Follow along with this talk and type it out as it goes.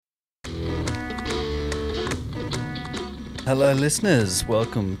Hello listeners,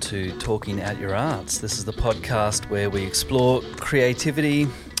 welcome to Talking At Your Arts. This is the podcast where we explore creativity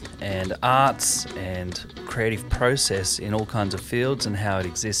and arts and creative process in all kinds of fields and how it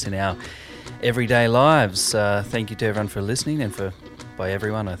exists in our everyday lives. Thank you to everyone for listening, and by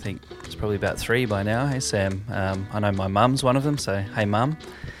everyone, I think it's probably about 3 by now. Hey Sam, I know my mum's one of them, so hey mum.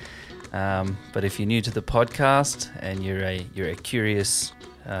 But if you're new to the podcast and you're a curious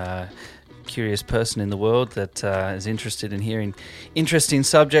person in the world that is interested in hearing interesting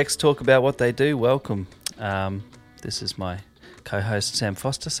subjects talk about what they do, welcome. This is my co-host Sam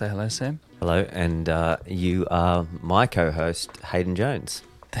Foster. Say hello, Sam. Hello, and you are my co-host Hayden Jones.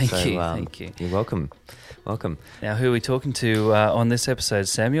 Thank you. You're welcome. Now, who are we talking to on this episode,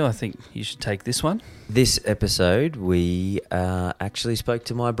 Samuel? I think you should take this one. This episode, we actually spoke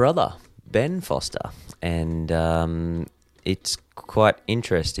to my brother, Ben Foster, and it's quite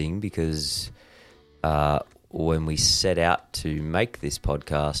interesting because when we set out to make this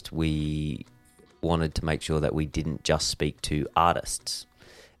podcast, we wanted to make sure that we didn't just speak to artists.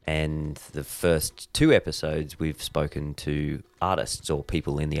 And the first 2 episodes, we've spoken to artists or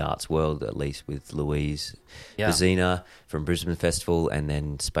people in the arts world, at least with Louise Bazina from Brisbane Festival and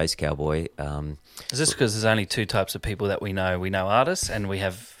then Space Cowboy. Is this because there's only 2 types of people that we know? We know artists and we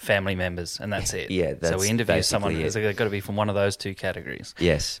have family members, and that's it. Yeah, that's so we interview someone. it. It's got to be from one of those 2 categories.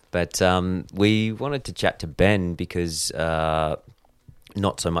 Yes, but we wanted to chat to Ben because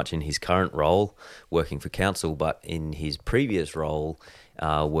not so much in his current role working for council, but in his previous role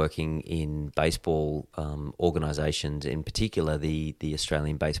working in baseball organisations, in particular the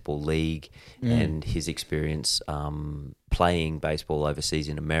Australian Baseball League, and his experience playing baseball overseas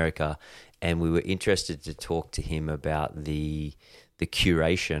in America. And we were interested to talk to him about the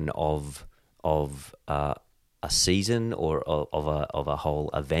curation of a season or of a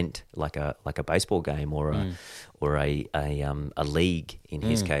whole event like a baseball game or a league in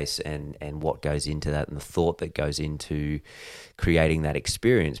his case, and what goes into that and the thought that goes into creating that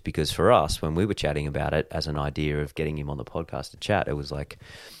experience. Because for us, when we were chatting about it as an idea of getting him on the podcast to chat, it was like,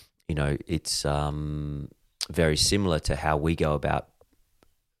 you know, it's very similar to how we go about,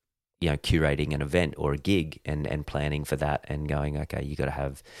 you know, curating an event or a gig and planning for that and going, okay, you got to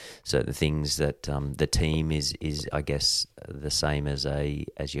have certain things that the team is I guess the same as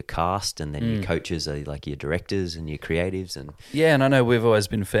your cast, and then your coaches are like your directors and your creatives. And I know we've always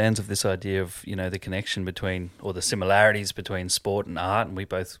been fans of this idea of, you know, the connection between, or the similarities between sport and art, and we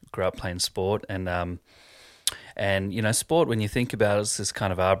both grew up playing sport, and you know, sport, when you think about it, it's this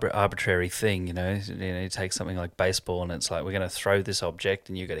kind of arbitrary thing. You know, you take something like baseball, and it's like, we're going to throw this object,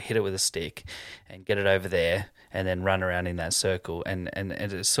 and you've got to hit it with a stick, and get it over there, and then run around in that circle. And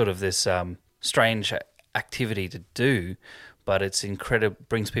it's sort of this strange activity to do, but it's incredible.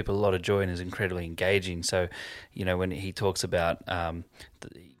 Brings people a lot of joy and is incredibly engaging. So, you know, when he talks about,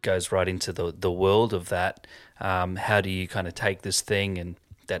 he goes right into the world of that. How do you kind of take this thing and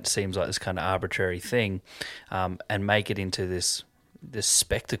that seems like this kind of arbitrary thing, and make it into this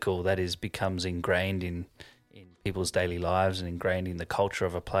spectacle that becomes ingrained in people's daily lives and ingrained in the culture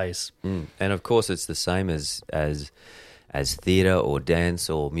of a place. And of course, it's the same as theatre or dance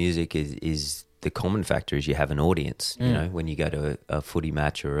or music. Is the common factor is you have an audience. You know, when you go to a footy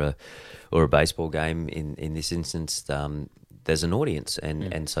match or a baseball game, in this instance, there's an audience,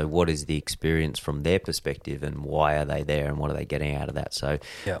 and so what is the experience from their perspective, and why are they there, and what are they getting out of that? So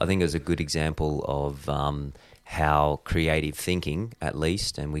I think it was a good example of how creative thinking, at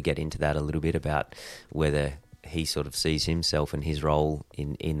least, and we get into that a little bit about whether he sort of sees himself and his role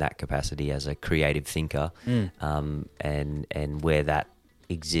in that capacity as a creative thinker, and where that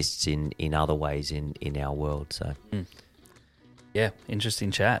exists in other ways in our world. So. Yeah,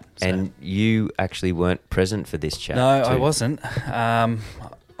 interesting chat. So. And you actually weren't present for this chat. No, too. I wasn't. I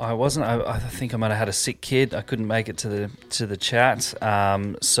think I might have had a sick kid. I couldn't make it to the chat.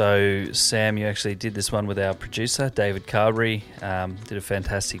 So Sam, you actually did this one with our producer David Carberry. Did a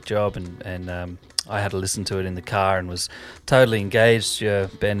fantastic job, and I had to listen to it in the car and was totally engaged.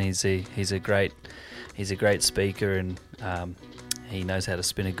 Ben, he's a great speaker, and he knows how to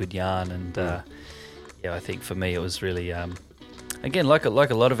spin a good yarn. And I think for me it was really. Again, like a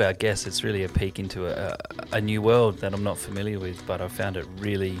lot of our guests, it's really a peek into a new world that I'm not familiar with, but I found it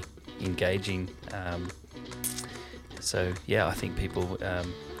really engaging. I think people,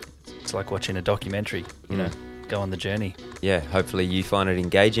 it's like watching a documentary, you know, go on the journey. Yeah, hopefully you find it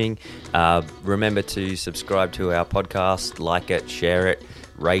engaging. Remember to subscribe to our podcast, like it, share it,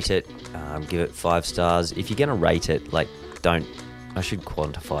 rate it, give it 5 stars. If you're going to rate it, I should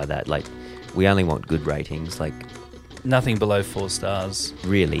quantify that. We only want good ratings, Nothing below 4 stars.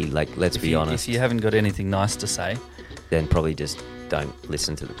 Really, let's be honest. If you haven't got anything nice to say, then probably just don't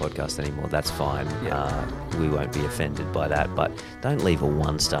listen to the podcast anymore. That's fine. We won't be offended by that. But don't leave a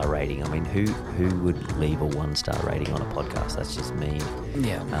 1-star rating. I mean, who would leave a 1-star rating on a podcast? That's just mean.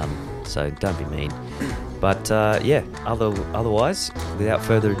 Yeah. So don't be mean. But otherwise, without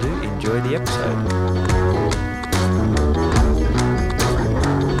further ado, enjoy the episode.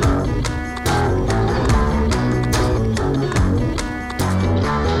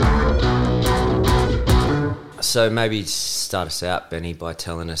 So maybe start us out, Benny, by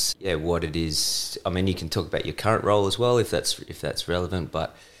telling us, what it is. I mean, you can talk about your current role as well, if that's relevant,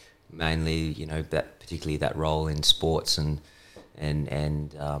 but mainly, particularly that role in sports and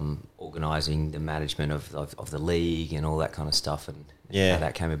organising the management of the league and all that kind of stuff, and how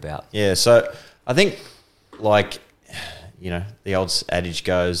that came about. Yeah, so I think, the old adage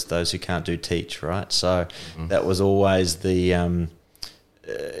goes, those who can't do teach, right? So that was always the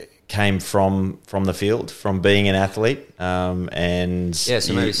came from the field, from being an athlete, and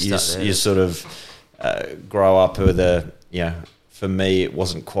so maybe you sort of grow up with for me, it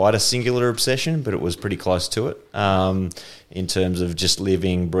wasn't quite a singular obsession, but it was pretty close to it, in terms of just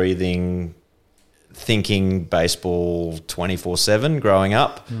living, breathing, thinking baseball 24/7 growing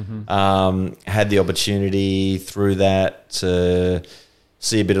up. Had the opportunity through that to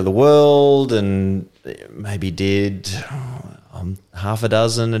see a bit of the world, and maybe did half a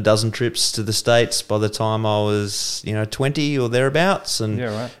dozen trips to the States by the time I was 20 or thereabouts,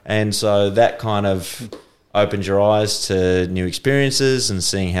 and so that kind of opened your eyes to new experiences and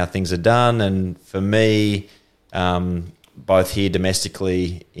seeing how things are done. And for me, both here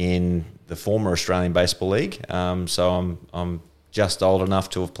domestically in the former Australian Baseball League, so I'm just old enough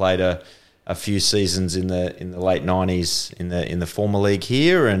to have played a few seasons in the late 90s in the former league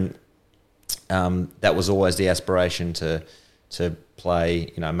here, and that was always the aspiration to play,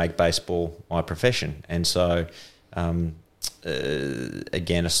 make baseball my profession. And so, again,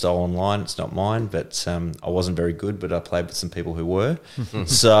 a stolen line, it's not mine, but I wasn't very good, but I played with some people who were.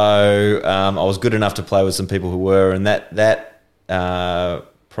 So I was good enough to play with some people who were, and that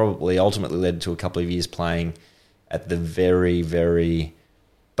probably ultimately led to a couple of years playing at the very, very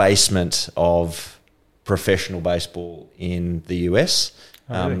basement of professional baseball in the US.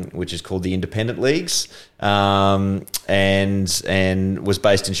 Which is called the Independent Leagues, and was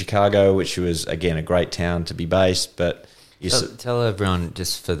based in Chicago, which was, again, a great town to be based. But tell everyone,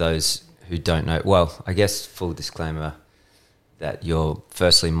 just for those who don't know, well, I guess full disclaimer that you're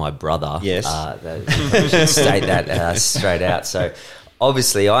firstly my brother. Yes. I should state that straight out. So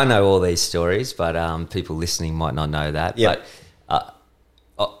obviously I know all these stories, but people listening might not know that. Yep. But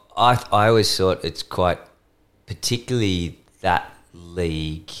I always thought it's quite, particularly that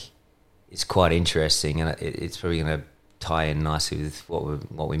league is quite interesting, and it's probably going to tie in nicely with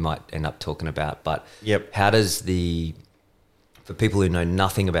what we might end up talking about. But how does for people who know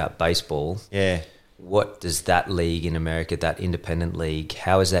nothing about baseball, what does that league in America, that independent league,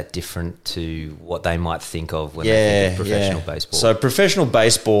 how is that different to what they might think of when they think of professional baseball? So professional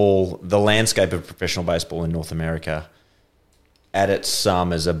baseball, the landscape of professional baseball in North America at its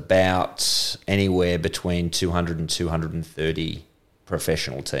sum is about anywhere between 200 and 230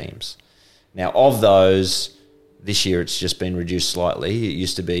 professional teams. Now, of those, this year it's just been reduced slightly. It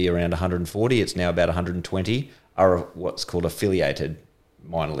used to be around 140. It's now about 120 are what's called affiliated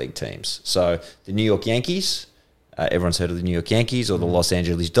minor league teams. So the New York Yankees, everyone's heard of the New York Yankees, or the Los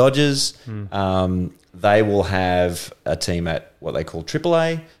Angeles Dodgers. They will have a team at what they call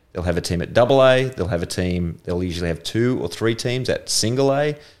AAA. They'll have a team at AA. They'll usually have 2 or 3 teams at single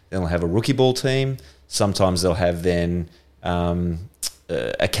A. Then they'll have a rookie ball team. Sometimes they'll have then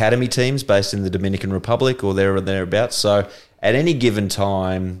academy teams based in the Dominican Republic or there or thereabouts. So at any given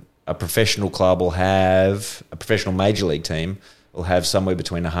time, a professional club will have, a professional major league team will have somewhere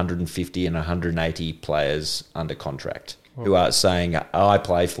between 150 and 180 players under contract who are saying, I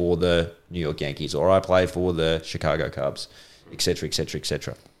play for the New York Yankees, or I play for the Chicago Cubs, et cetera, et cetera, et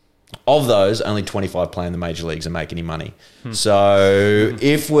cetera. Of those, only 25 play in the major leagues and make any money. So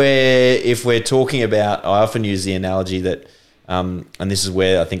if we're talking about, I often use the analogy that, and this is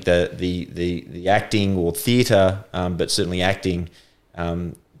where I think the acting or theatre, but certainly acting,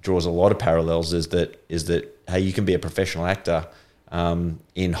 draws a lot of parallels. Is that hey, you can be a professional actor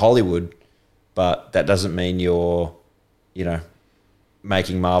in Hollywood, but that doesn't mean you're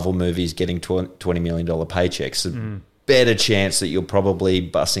making Marvel movies, getting $20 million paychecks. Better chance that you're probably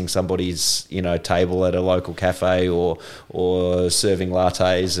bussing somebody's table at a local cafe or serving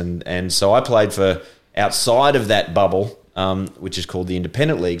lattes, and so I played for outside of that bubble, which is called the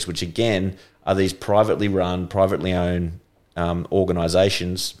independent leagues, which again are these privately run, privately owned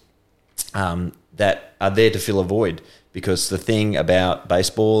organisations that are there to fill a void. Because the thing about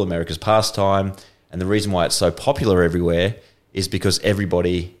baseball, America's pastime, and the reason why it's so popular everywhere is because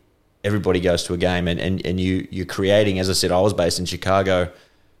everybody goes to a game, and you're creating, as I said, I was based in Chicago,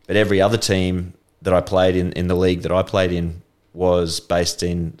 but every other team that I played in the league that I played in was based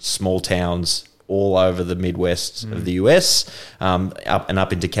in small towns all over the Midwest of the US,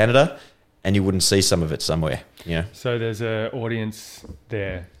 up into Canada, and you wouldn't see some of it somewhere. So there's an audience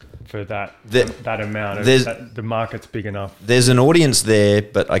there for that amount of the market's big enough. There's an audience there,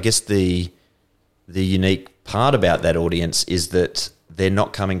 but I guess the unique part about that audience is that they're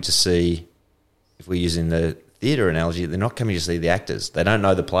not coming to see, if we're using the theatre analogy, they're not coming to see the actors. They don't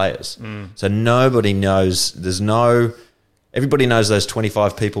know the players. So nobody knows. Everybody knows those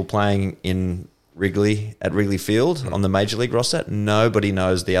 25 people playing at Wrigley Field on the Major League roster. Nobody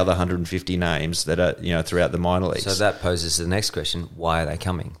knows the other 150 names that are throughout the minor leagues. So that poses the next question: why are they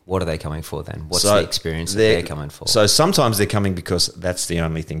coming? What are they coming for then? What's the experience that they're coming for? So sometimes they're coming because that's the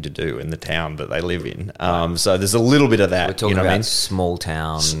only thing to do in the town that they live in. So there's a little bit of that. We're talking about small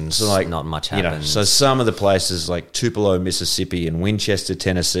towns, so like, not much happens. So some of the places like Tupelo, Mississippi, and Winchester,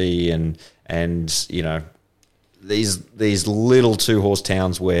 Tennessee, and these little 2-horse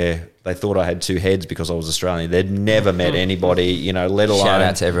towns where they thought I had two heads because I was Australian. They'd never met anybody, let alone... Shout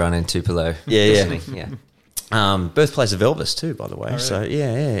out to everyone in Tupelo. Yeah. Birthplace of Elvis too, by the way. Oh, really? So,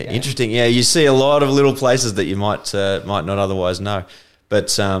 yeah. Interesting. Yeah, you see a lot of little places that you might not otherwise know. But,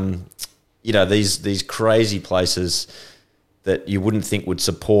 these crazy places that you wouldn't think would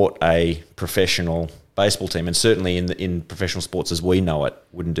support a professional baseball team, and certainly in professional sports as we know it,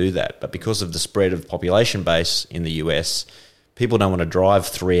 wouldn't do that. But because of the spread of population base in the US, people don't want to drive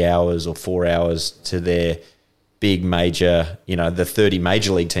 3 hours or 4 hours to their big major, the 30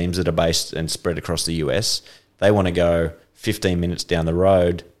 major league teams that are based and spread across the US. They want to go 15 minutes down the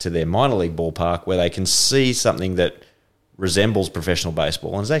road to their minor league ballpark where they can see something that resembles professional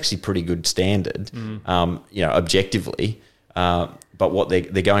baseball and is actually pretty good standard, objectively. But what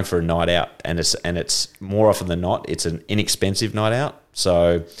they're going for a night out, and it's more often than not, it's an inexpensive night out.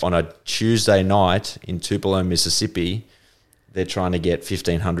 So on a Tuesday night in Tupelo, Mississippi, they're trying to get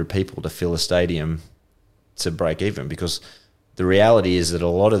 1,500 people to fill a stadium to break even, because the reality is that a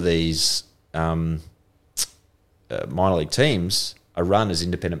lot of these minor league teams are run as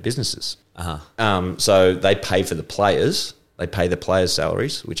independent businesses. So they pay for the players. They pay the players'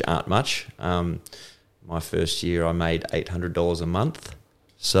 salaries, which aren't much. My first year, I made $800 a month.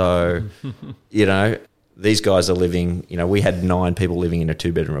 So, these guys are living, we had 9 people living in a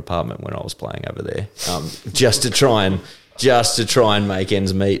 2-bedroom apartment when I was playing over there, just to try and make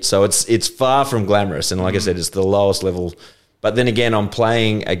ends meet. So it's far from glamorous. And like I said, it's the lowest level. But then again, I'm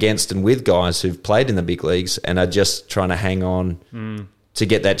playing against and with guys who've played in the big leagues and are just trying to hang on to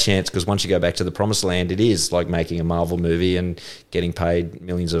get that chance, because once you go back to the promised land, it is like making a Marvel movie and getting paid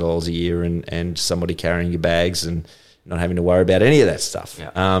millions of dollars a year and somebody carrying your bags and not having to worry about any of that stuff.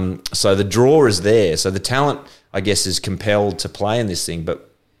 Yeah. So the draw is there. So the talent, I guess, is compelled to play in this thing.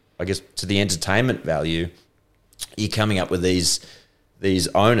 But I guess to the entertainment value, you're coming up with these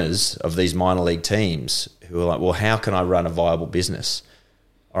owners of these minor league teams who are like, well, how can I run a viable business?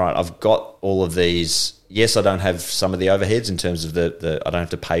 All right, I've got all of these. Yes, I don't have some of the overheads in terms of I don't have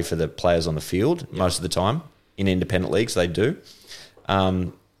to pay for the players on the field most of the time. In independent leagues, they do.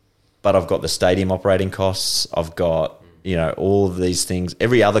 But I've got the stadium operating costs. I've got, all of these things.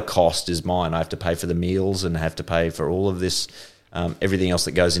 Every other cost is mine. I have to pay for the meals and have to pay for all of this, everything else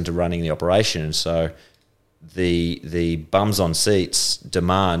that goes into running the operation. And so the bums on seats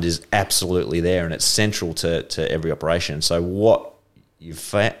demand is absolutely there, and it's central to every operation. So what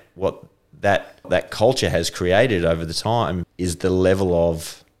that culture has created over the time is the level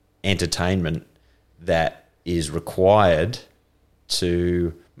of entertainment that is required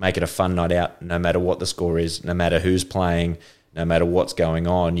to make it a fun night out, no matter what the score is, no matter who's playing, no matter what's going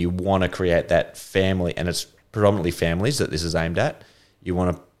on. You want to create that family, and it's predominantly families that this is aimed at. You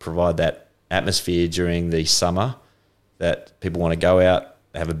want to provide that atmosphere during the summer that people want to go out,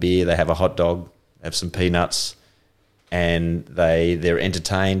 they have a beer, they have a hot dog, they have some peanuts, and they're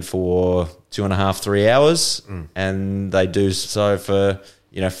entertained for 2.5, 3 hours, and they do so for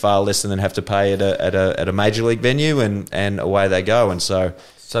far less than have to pay at a major league venue, and away they go. And so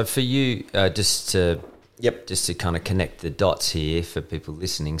for you, just to kind of connect the dots here for people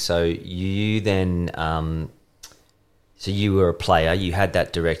listening. So you then, so you were a player. You had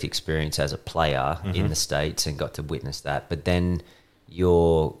that direct experience as a player in the States and got to witness that. But then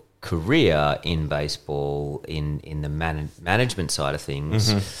your career in baseball in the management side of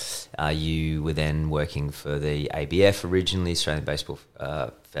things. You were then working for the ABF originally, Australian Baseball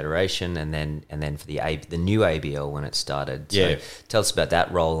Federation, and then for the new ABL when it started. Yeah. So tell us about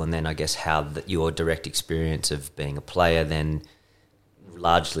that role, and then I guess how your direct experience of being a player then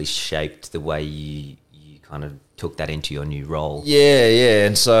largely shaped the way you kind of took that into your new role. Yeah.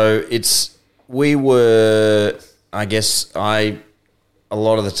 And so a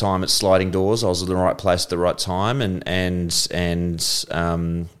lot of the time it's sliding doors. I was in the right place at the right time, and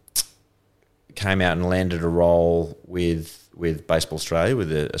came out and landed a role with Baseball Australia, with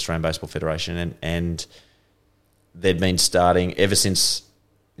the Australian Baseball Federation, and they'd been starting ever since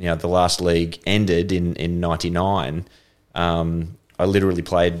the last league ended in '99. I literally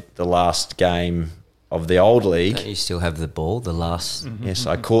played the last game of the old league. Don't you still have the ball? The last? Yes,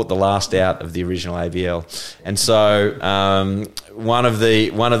 I caught the last out of the original ABL, and so one of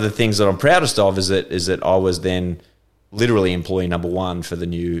the things that I'm proudest of is that I was then literally employee number one for the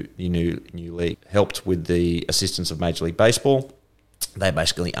new league. Helped with the assistance of Major League Baseball. They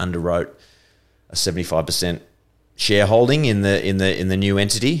basically underwrote a 75% shareholding in the new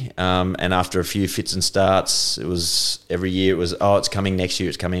entity, and after a few fits and starts, it was every year it was it's coming next year,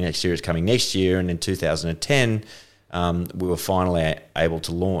 it's coming next year, it's coming next year, and in 2010 we were finally able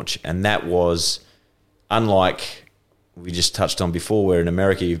to launch, and that was unlike we just touched on before, where in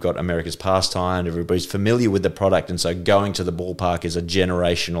America you've got America's pastime, everybody's familiar with the product, and so going to the ballpark is a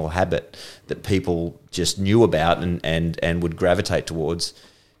generational habit that people just knew about and would gravitate towards.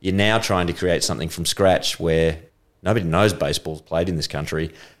 You're now trying to create something from scratch where nobody knows baseball's played in this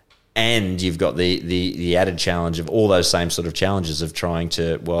country, and you've got the added challenge of all those same sort of challenges of trying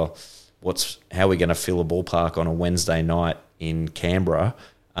to, how are we going to fill a ballpark on a Wednesday night in Canberra?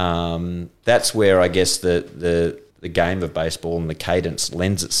 That's where I guess the game of baseball and the cadence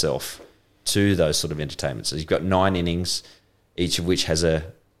lends itself to those sort of entertainments. So you've got 9 innings, each of which has a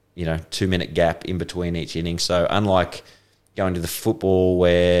 2-minute gap in between each inning. So unlike going to the football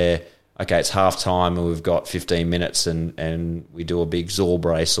where it's half time and we've got 15 minutes and we do a big Zorb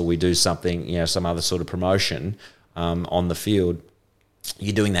brace or we do something, some other sort of promotion on the field,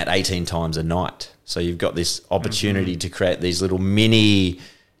 you're doing that 18 times a night. So you've got this opportunity to create these little mini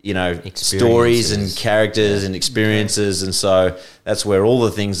stories and characters and experiences, and so that's where all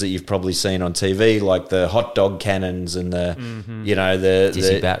the things that you've probably seen on TV, like the hot dog cannons and the the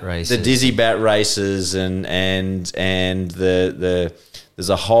dizzy bat races, and the there's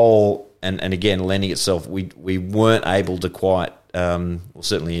a whole and again lending itself. We weren't able to quite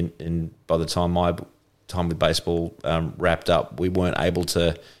certainly in by the time my time with baseball wrapped up, we weren't able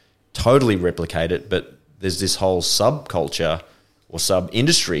to totally replicate it, but there's this whole subculture or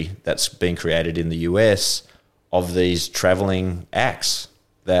sub-industry that's been created in the US of these travelling acts.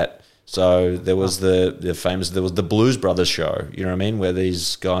 So there was there was the Blues Brothers show, you know what I mean, where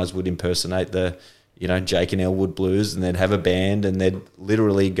these guys would impersonate the, Jake and Elwood Blues, and they'd have a band and they'd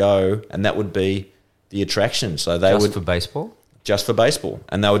literally go, and that would be the attraction. So they just for baseball? Just for baseball.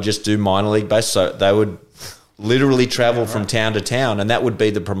 And they would just do minor league baseball. So they would literally travel from town to town, and that would be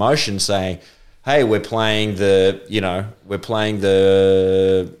the promotion saying, hey, we're playing the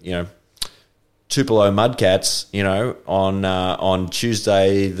Tupelo Mudcats, on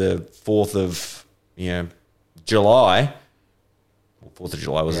Tuesday the 4th of July. Well, 4th of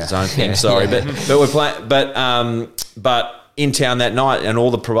July was its own thing, sorry, but we're playing, but in town that night, and all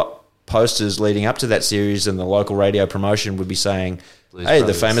the posters leading up to that series and the local radio promotion would be saying, Blues Brothers.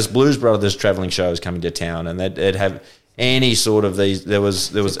 The famous Blues Brothers traveling show is coming to town, and they'd have any sort of these. There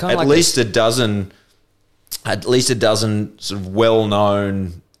was at least a dozen sort of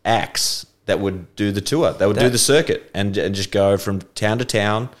well-known acts that would do the tour. They would do the circuit and just go from town to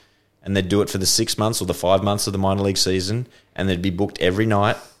town, and they'd do it for the 6 months or the 5 months of the minor league season, and they'd be booked every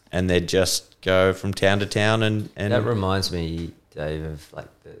night, and they'd just go from town to town. And that reminds me, Dave, of like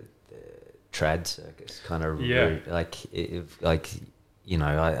the trad circus kind of route. I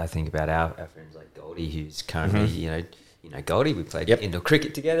think about our friends like Goldie, who's currently Goldie. We played indoor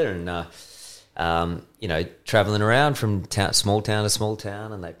cricket together, and traveling around from small town to small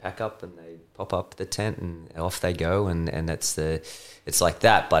town, and they pack up and they pop up the tent and off they go, and it's like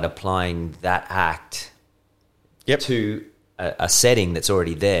that, but applying that act to a setting that's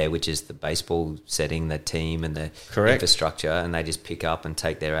already there, which is the baseball setting, the team and the infrastructure, and they just pick up and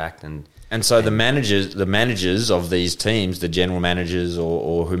take their act and so the managers of these teams, the general managers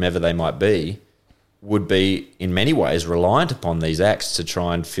or whomever they might be, would be in many ways reliant upon these acts to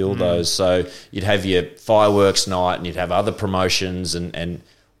try and fill those. So you'd have your fireworks night and you'd have other promotions and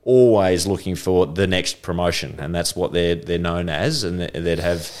always looking for the next promotion, and that's what they're known as, and they'd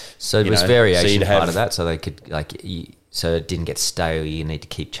have. So it was variation part of that, so they could so it didn't get stale. You need to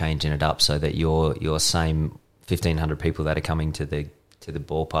keep changing it up so that your same 1,500 people that are coming to the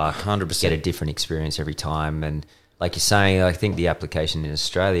ballpark 100% get a different experience every time. And like you're saying, I think the application in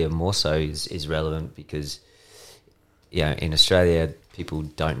Australia more so is relevant because in Australia people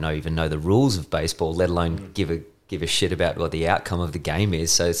don't even know the rules of baseball, let alone give a shit about what the outcome of the game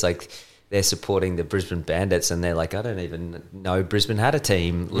is. So it's like they're supporting the Brisbane Bandits and they're like, I don't even know Brisbane had a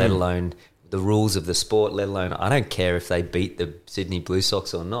team, let alone the rules of the sport, let alone I don't care if they beat the Sydney Blue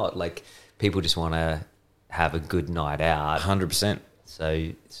Sox or not. Like, people just want to have a good night out. 100%.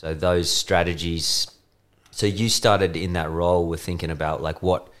 So those strategies. So you started in that role with thinking about like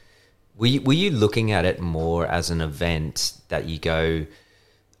what were you looking at it more as an event that you go,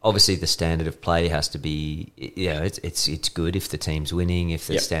 obviously the standard of play has to be, it's good if the team's winning, if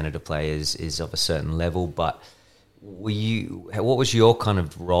the standard of play is of a certain level, but what was your kind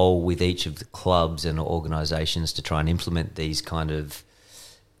of role with each of the clubs and organisations to try and implement these kind of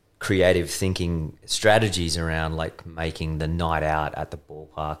creative thinking strategies around like making the night out at the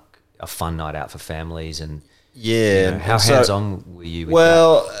ballpark a fun night out for families? And how hands-on were you with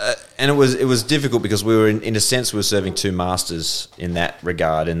that? And it was difficult because we were in a sense we were serving two masters in that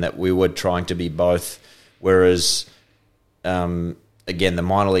regard, in that we were trying to be both, whereas again the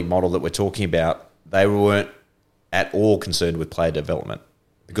minor league model that we're talking about, they weren't at all concerned with player development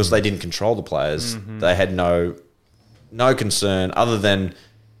because they didn't control the players. They had no concern other than,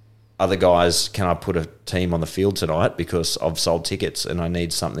 other guys, can I put a team on the field tonight because I've sold tickets and I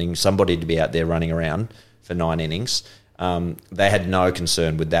need somebody to be out there running around for 9 innings. They had no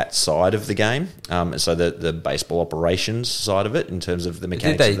concern with that side of the game. So the baseball operations side of it, in terms of the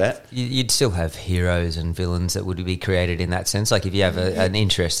mechanics of that. You'd still have heroes and villains that would be created in that sense. Like if you have an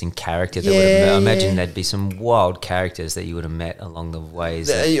interesting character, I imagine there'd be some wild characters that you would have met along the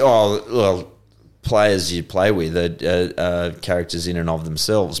ways. Players you play with are characters in and of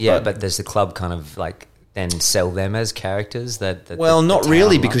themselves. Yeah, but does the club kind of like then sell them as characters? Not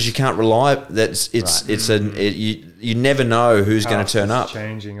really, because you can't rely. You never know who's going to turn up.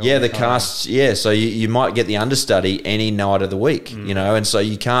 Changing the casts. Yeah, so you might get the understudy any night of the week, and so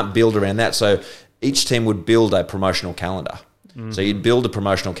you can't build around that. So each team would build a promotional calendar. So you'd build a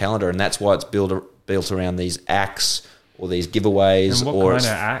promotional calendar, and that's why it's built around these acts or these giveaways. And what kind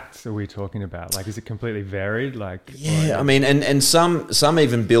of acts are we talking about? Like, is it completely varied? I mean, and some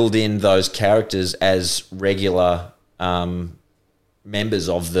even build in those characters as regular members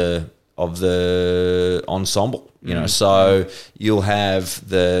of the ensemble. So you'll have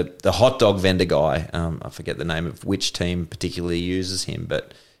the hot dog vendor guy. I forget the name of which team particularly uses him,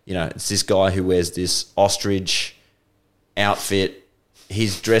 but it's this guy who wears this ostrich outfit.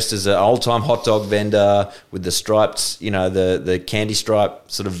 He's dressed as an old-time hot dog vendor with the striped, the candy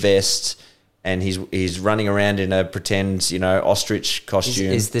stripe sort of vest, and he's running around in a pretend, ostrich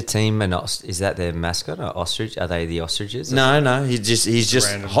costume. Is the team is that their mascot, or ostrich? Are they the ostriches? No. He's just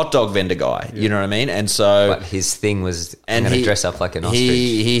random hot dog vendor guy. Yeah. You know what I mean? And so, but his thing was, I'm going to dress up like an ostrich.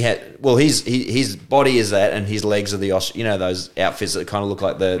 His body is that, and his legs are the ostrich. Those outfits that kind of look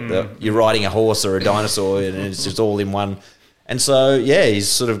like the you're riding a horse or a dinosaur, and it's just all in one. And so, he's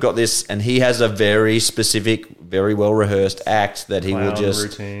sort of got this, and he has a very specific, very well-rehearsed act that he will just...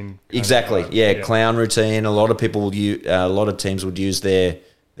 routine. Exactly, clown routine. A lot of people a lot of teams would use their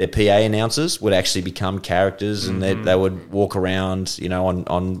PA announcers would actually become characters, and they would walk around,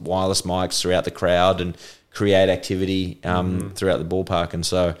 on wireless mics throughout the crowd and create activity throughout the ballpark. And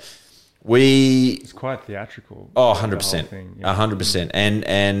so it's quite theatrical. 100%. 100%.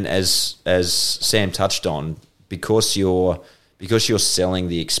 And as Sam touched on, because you're selling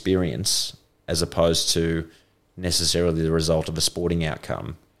the experience as opposed to necessarily the result of a sporting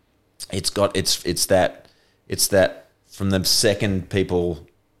outcome, it's that from the second people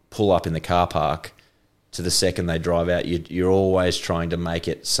pull up in the car park to the second they drive out, you're always trying to make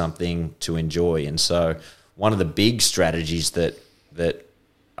it something to enjoy. And so one of the big strategies that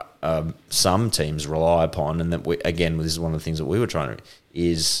some teams rely upon, and that this is one of the things that we were trying to,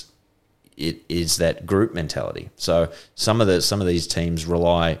 is that group mentality. So some of these teams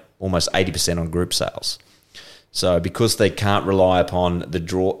rely almost 80% on group sales. So because they can't rely upon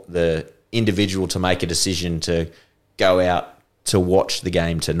the individual to make a decision to go out to watch the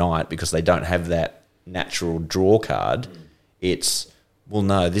game tonight because they don't have that natural draw card, it's, well,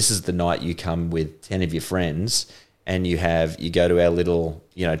 no, this is the night you come with 10 of your friends and you go to our little,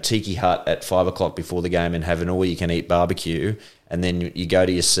 tiki hut at 5 o'clock before the game and have an all-you-can-eat barbecue. And then you go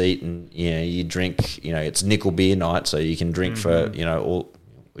to your seat and, you drink, it's nickel beer night, so you can drink for,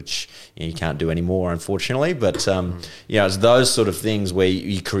 which you can't do anymore, unfortunately. But it's those sort of things where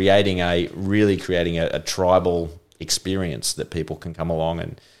you're creating a tribal experience that people can come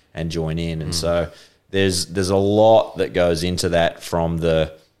along and join in. And so there's a lot that goes into that from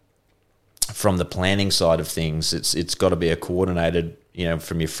the planning side of things. It's got to be a coordinated,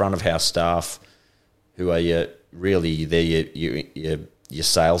 from your front of house staff, who are your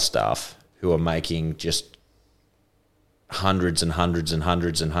sales staff, who are making just hundreds and hundreds and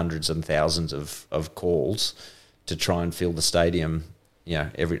hundreds and hundreds and thousands of calls to try and fill the stadium.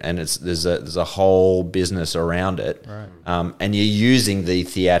 There's a whole business around it, right. And you're using the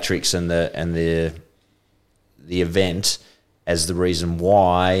theatrics and the event as the reason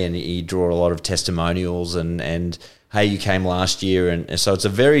why, and you draw a lot of testimonials and hey, you came last year, and so it's a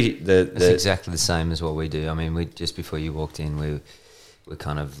very it's exactly the same as what we do. I mean, we just before you walked in, we're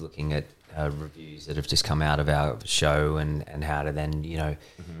kind of looking at reviews that have just come out of our show and how to then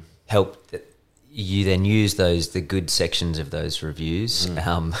help that. You then use the good sections of those reviews,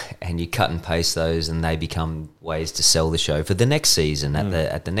 and you cut and paste those, and they become ways to sell the show for the next season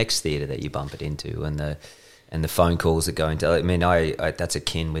at the next theatre that you bump it into, and the phone calls that go into. I mean, I that's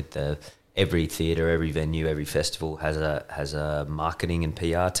akin with every theatre, every venue, every festival has a marketing and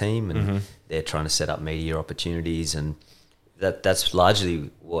PR team, and they're trying to set up media opportunities, and that's largely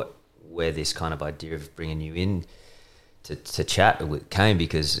where this kind of idea of bringing you in to chat came,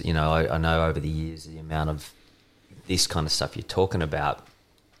 because I know over the years the amount of this kind of stuff you're talking about,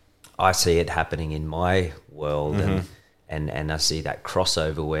 I see it happening in my world, and I see that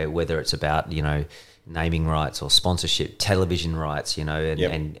crossover where whether it's about naming rights or sponsorship, television rights,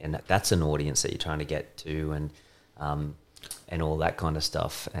 and that's an audience that you're trying to get to, and all that kind of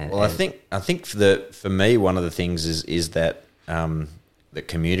stuff. I think for me one of the things is that. The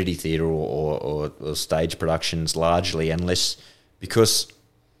community theatre or stage productions largely, because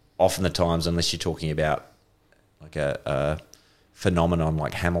often the times, unless you're talking about like a phenomenon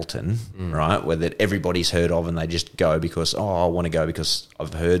like Hamilton, right, where that everybody's heard of and they just go because, I want to go because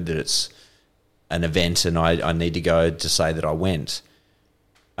I've heard that it's an event and I need to go to say that I went.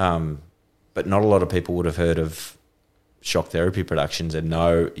 But not a lot of people would have heard of shock therapy productions and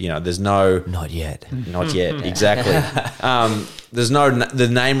there's no... Not yet, exactly. There's the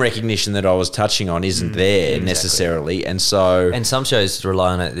name recognition that I was touching on isn't there necessarily, and some shows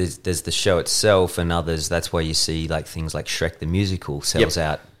rely on it. There's the show itself, and others. That's why you see like things like Shrek the Musical sells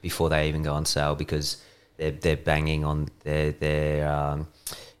out before they even go on sale, because they're banging on their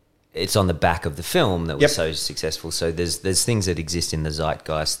it's on the back of the film that was so successful. So there's things that exist in the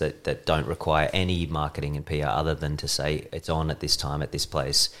zeitgeist that don't require any marketing and PR other than to say it's on at this time at this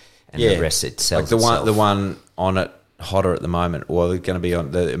place, and the rest it sells. Like the one on it. Hotter at the moment, or they're going to be on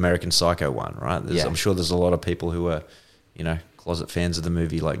the American Psycho one, right? I'm sure there's a lot of people who are, closet fans of the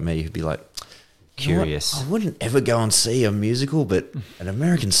movie like me who'd be like, curious. I wouldn't ever go and see a musical, but an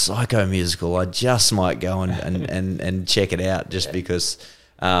American Psycho musical, I just might go and check it out just because.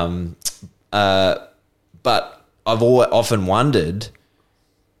 But I've often wondered,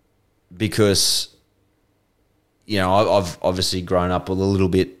 because, I've obviously grown up a little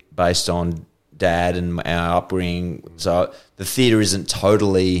bit based on Dad and our upbringing, so the theatre isn't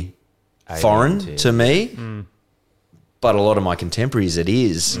totally foreign to me, but a lot of my contemporaries it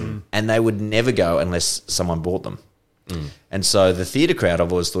is, and they would never go unless someone bought them. And so the theatre crowd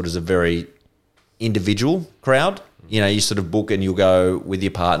I've always thought is a very individual crowd. You sort of book and you'll go with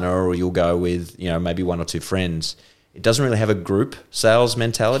your partner, or you'll go with maybe one or two friends. It doesn't really have a group sales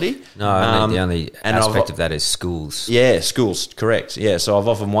mentality. No, the only aspect of that is schools. Yeah, schools, correct. Yeah, so I've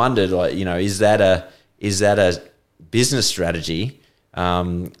often wondered, like, is that a business strategy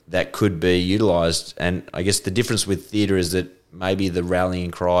that could be utilised? And I guess the difference with theatre is that maybe the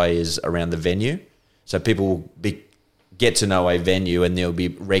rallying cry is around the venue. So people will get to know a venue, and there'll be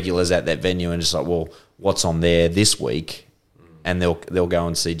regulars at that venue, and it's like, well, what's on there this week? And they'll go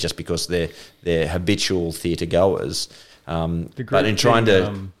and see just because they're habitual theatre goers. But in trying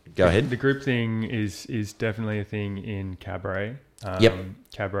to go ahead, the group thing is definitely a thing in cabaret.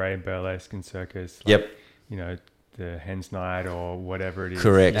 Cabaret, burlesque, and circus. The Hen's Night or whatever it is.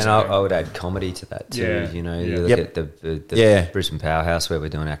 Correct. And I would add comedy to that too. Yeah. You look at the Brisbane Powerhouse where we're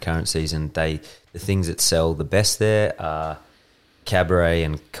doing our current season. The things that sell the best there are cabaret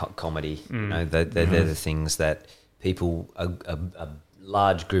and comedy. They're the things that people, a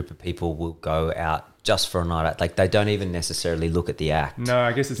large group of people will go out just for a night out. Like, they don't even necessarily look at the act. No,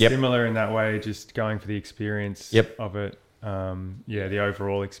 I guess it's similar in that way, just going for the experience of it. The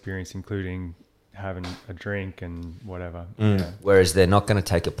overall experience, including having a drink and whatever. Whereas they're not going to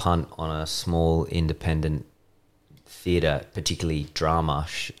take a punt on a small independent theatre, particularly drama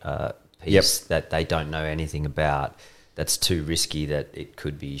piece that they don't know anything about, that's too risky that it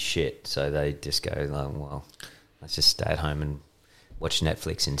could be shit. So they just go, oh, well, let's just stay at home and watch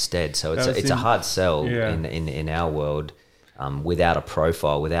Netflix instead. So it's a hard sell in our world without a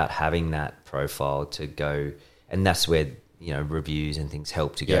profile, without having that profile to go. And that's where, reviews and things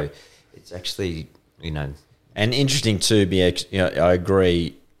help to go. It's actually, And interesting too, I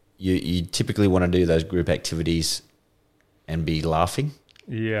agree, you typically want to do those group activities and be laughing.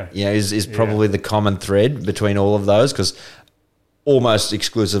 Yeah. Is probably the common thread between all of those, because almost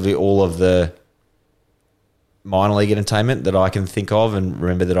exclusively all of the minor league entertainment that I can think of and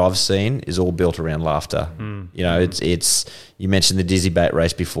remember that I've seen is all built around laughter. It's you mentioned the dizzy bait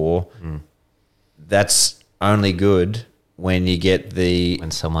race before. That's only good when you get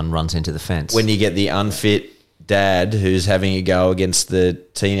when someone runs into the fence. When you get the unfit dad who's having a go against the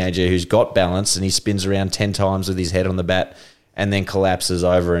teenager who's got balance and he spins around 10 times with his head on the bat and then collapses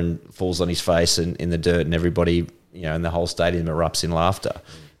over and falls on his face in the dirt, and everybody, in the whole stadium erupts in laughter.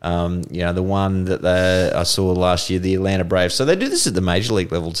 The one that I saw last year, the Atlanta Braves. So they do this at the major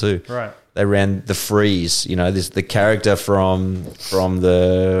league level too. Right. They ran the Freeze. The character from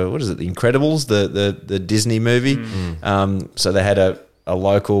the The Incredibles, the Disney movie. So they had a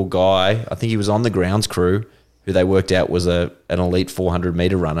local guy. I think he was on the grounds crew, who they worked out was an elite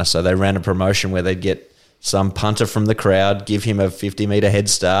 400-meter runner. So they ran a promotion where they'd get some punter from the crowd, give him a 50-meter head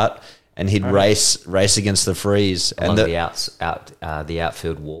start, and he'd race against the Freeze along the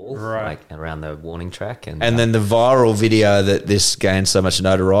outfield wall, like around the warning track, and then the viral video that this gained so much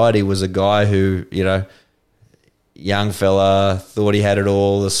notoriety was a guy who, young fella, thought he had it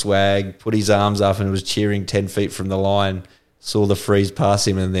all, the swag, put his arms up and was cheering 10 feet from the line, saw the Freeze pass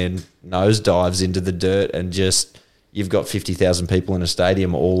him, and then nosedives into the dirt, and just you've got 50,000 people in a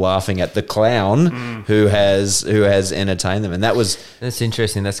stadium all laughing at the clown who has entertained them. And that's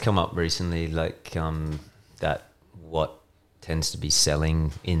interesting. That's come up recently, like that what tends to be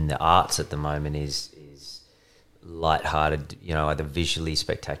selling in the arts at the moment is lighthearted, either visually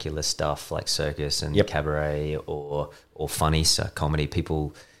spectacular stuff like circus and cabaret or funny comedy.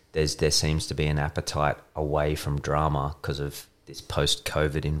 People, there seems to be an appetite away from drama because of this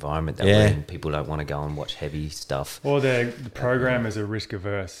post-COVID environment that we're in. People don't want to go and watch heavy stuff. Or the programmers are risk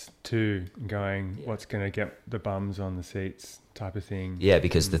averse too, going, what's going to get the bums on the seats type of thing. Yeah,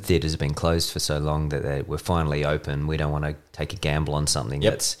 because the theatres have been closed for so long that we're finally open. We don't want to take a gamble on something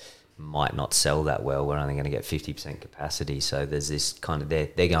that's might not sell that well. We're only going to get 50% capacity. So there's this kind of, they're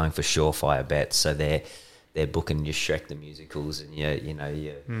going for surefire bets. So they're booking your Shrek the musicals and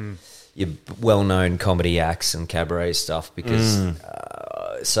your well-known comedy acts and cabaret stuff, because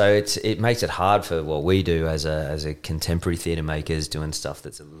so it makes it hard for what we do as a contemporary theatre makers, doing stuff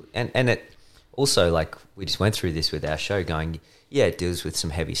that's and it also, like, we just went through this with our show, going, it deals with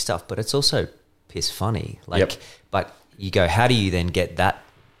some heavy stuff, but it's also piss funny. But you go, how do you then get that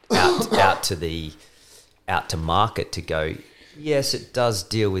out to market to go, yes, it does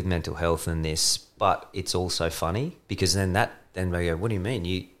deal with mental health and this, but it's also funny, because then they go, what do you mean?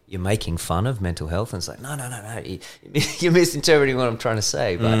 You're making fun of mental health? And it's like, no. You're misinterpreting what I'm trying to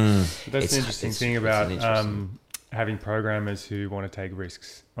say. But that's an interesting thing about having programmers who want to take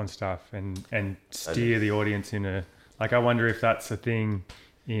risks on stuff and steer the audience in a... Like, I wonder if that's a thing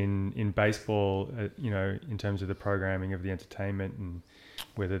in baseball, in terms of the programming of the entertainment, and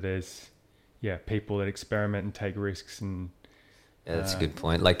whether there's, people that experiment and take risks and... Yeah, that's a good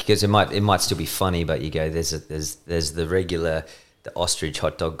point. Like, because it might still be funny, but you go, there's the regular... the ostrich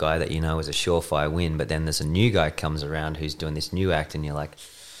hot dog guy that is a surefire win, but then there's a new guy comes around who's doing this new act, and you're like,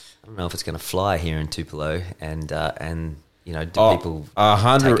 I don't know if it's going to fly here in Tupelo, and people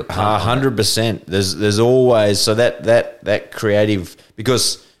 100%. There's always so that creative,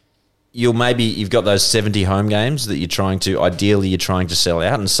 because you've got those 70 home games that you're trying to sell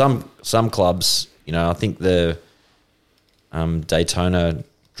out, and some clubs, I think the Daytona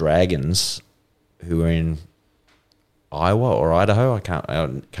Dragons, who are in Iowa or Idaho, I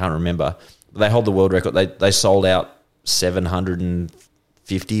can't remember. They hold the world record. They sold out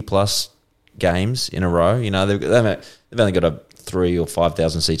 750 plus games in a row. They've only got a 3,000 or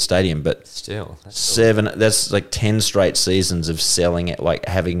 5,000 seat stadium, but still that's like 10 straight seasons of selling it, like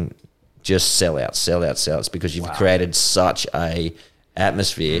having just sellouts, because you've created such a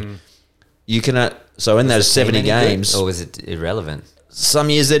atmosphere. You can so in those 70 games, or was it irrelevant? Some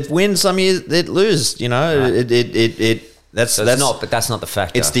years they'd win, some years they'd lose. Right. That's not the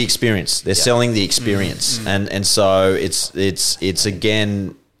factor. It's the experience. They're selling the experience, and so it's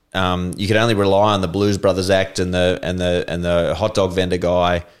again. You can only rely on the Blues Brothers act and the hot dog vendor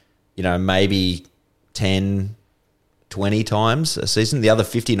guy. Maybe 10 20 times a season. The other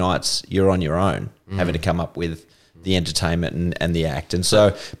 50 nights, you're on your own, having to come up with the entertainment and the act. And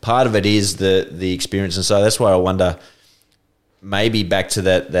so part of it is the experience. And so that's why I wonder, maybe back to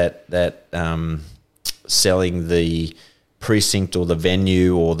that selling the precinct or the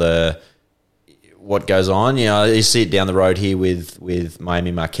venue or what goes on. You know, you see it down the road here with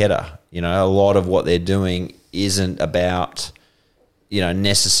Miami Marquetta. You know, a lot of what they're doing isn't about, you know,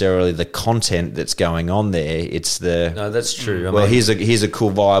 necessarily the content that's going on there. It's No, that's true. Here's a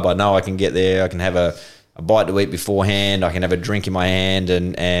cool vibe. I know I can get there. I can have a bite to eat beforehand. I can have a drink in my hand,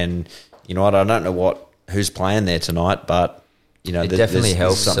 and you know what? I don't know who's playing there tonight, but you know, it definitely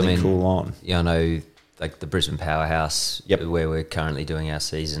helps. There's something cool on. Yeah, I know, like the Brisbane Powerhouse, where we're currently doing our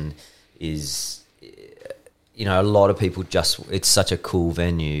season, is, you know, a lot of people it's such a cool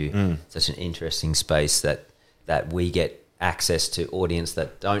venue, such an interesting space that we get access to audience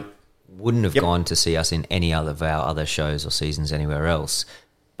that wouldn't have gone to see us in any other of our other shows or seasons anywhere else,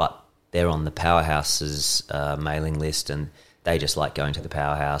 but they're on the Powerhouse's mailing list, and they just like going to the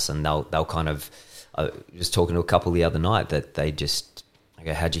Powerhouse, and they'll kind of. I was talking to a couple the other night that they just, I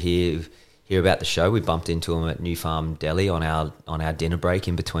go, how'd you hear about the show? We bumped into them at New Farm Deli on our dinner break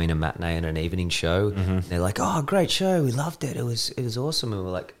in between a matinee and an evening show. And they're like, oh, great show, we loved it. It was awesome. And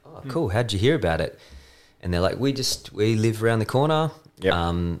we're like, oh, cool. How'd you hear about it? And they're like, we live around the corner.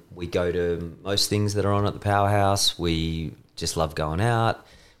 We go to most things that are on at the Powerhouse. We just love going out.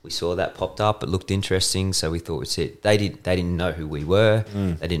 We saw that popped up. It looked interesting, so we thought we'd see it. They didn't know who we were.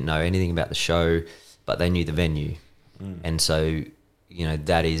 They didn't know anything about the show, but they knew the venue. And so, you know,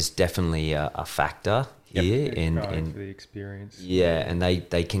 that is definitely a factor here in the experience. Yeah, and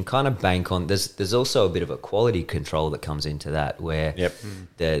they can kind of bank on. There's also a bit of a quality control that comes into that, where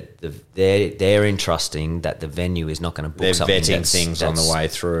they're entrusting that the venue is not going to book they're something vetting things on the way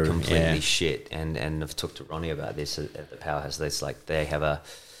through, completely shit. And I've talked to Ronnie about this at the Powerhouse. It's like they have a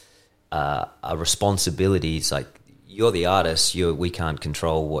responsibility. It's like, you're the artist. We can't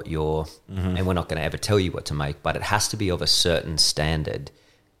control what you're, and we're not going to ever tell you what to make. But it has to be of a certain standard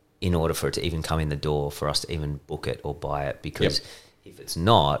in order for it to even come in the door, for us to even book it or buy it. Because if it's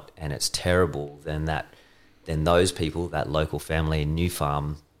not, and it's terrible, then those people, that local family in New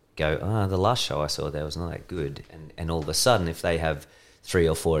Farm, go, the last show I saw there was not that good. And all of a sudden, if they have 3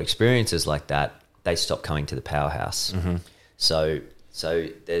 or 4 experiences like that, they stop coming to the Powerhouse. So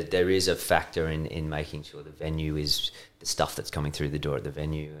there is a factor in making sure the venue is the stuff that's coming through the door at the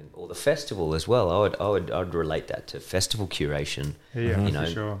venue, or the festival as well. I'd relate that to festival curation. Yeah, you know,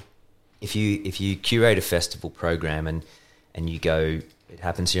 for sure. If you curate a festival program and you go, it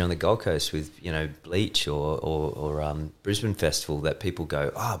happens here on the Gold Coast with, you know, Bleach or Brisbane Festival, that people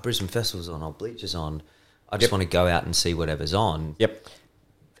go, Brisbane Festival's on, Bleach is on. I just want to go out and see whatever's on.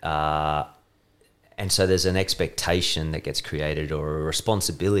 And so there's an expectation that gets created, or a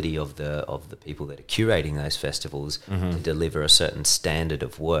responsibility of the people that are curating those festivals to deliver a certain standard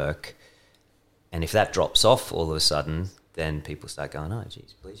of work. And if that drops off all of a sudden, then people start going, oh,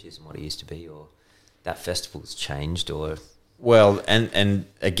 geez, Bleach isn't what it used to be, or that festival's changed, or... Well, and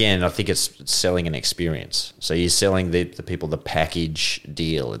again, I think it's selling an experience. So you're selling the people the package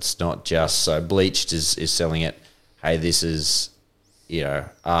deal. It's not just... So Bleached is selling it, hey, this is, you know,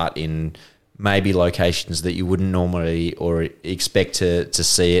 art in... maybe locations that you wouldn't normally or expect to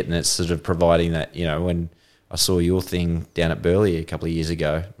see it, and it's sort of providing that, you know, when I saw your thing down at Burleigh a couple of years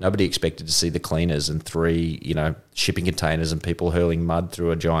ago, nobody expected to see the cleaners and 3, you know, shipping containers and people hurling mud through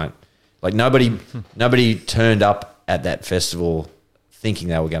a giant... Like, nobody turned up at that festival thinking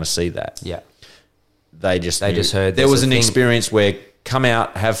they were going to see that. Yeah. They just heard there was an experience where come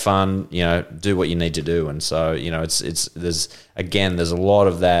out, have fun, you know, do what you need to do. And so, you know, there's a lot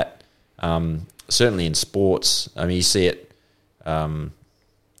of that. Certainly in sports, I mean, you see it, the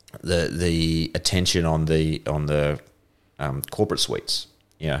attention on the corporate suites,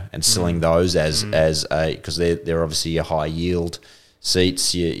 you know, and selling those as a, because they're obviously a high yield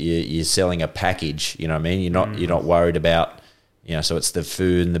seats. You're selling a package, you know what I mean? You're not worried about, you know, so it's the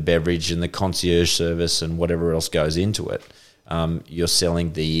food and the beverage and the concierge service and whatever else goes into it. You're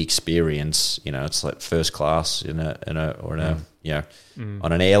selling the experience, you know, it's like first class in a you know,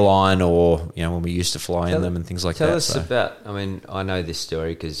 on an airline, or, you know, when we used to fly in them and things like that. Tell us about, I mean, I know this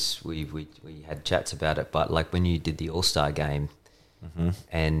story because we had chats about it, but like when you did the All-Star game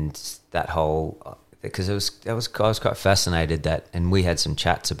and that whole, because I was quite fascinated that, and we had some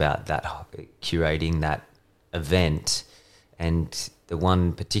chats about that, curating that event, and the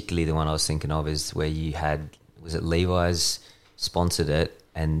one I was thinking of is where you had, was it Levi's sponsored it,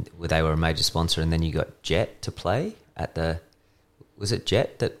 and where they were a major sponsor, and then you got Jet to play at the... Was it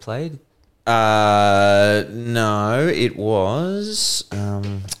Jet that played? No, it was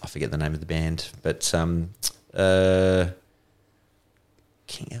I forget the name of the band, but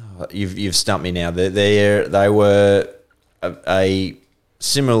you've stumped me now. They were a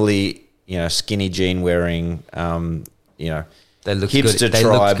similarly, skinny jean wearing, They looked hipster good. They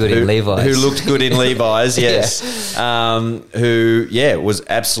tribe looked good in Levi's. who looked good in Levi's, yes. Who was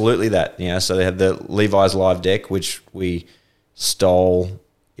absolutely that. So they had the Levi's Live Deck, which we stole,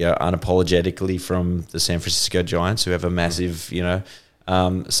 unapologetically from the San Francisco Giants, who have a massive, stole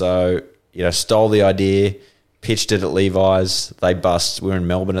the idea, pitched it at Levi's. They bust. We were in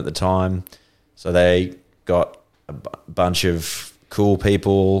Melbourne at the time, so they got a bunch of cool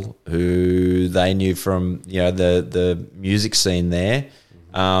people who they knew from the music scene there,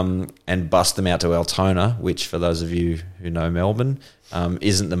 and bust them out to Altona, which for those of you who know Melbourne,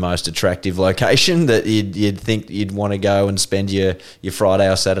 isn't the most attractive location that you'd think you'd want to go and spend your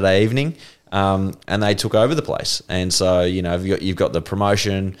Friday or Saturday evening. And they took over the place, and so you've got the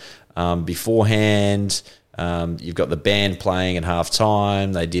promotion beforehand. You've got the band playing at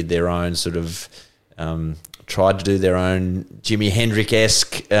halftime. They did their own sort of. Tried to do their own Jimi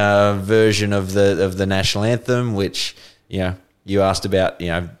Hendrix-esque version of the national anthem, which you asked about.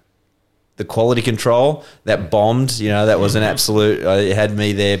 The quality control that bombed. That was an absolute. It had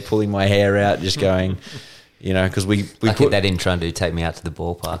me there pulling my hair out, just going. Because we put that in trying to take me out to the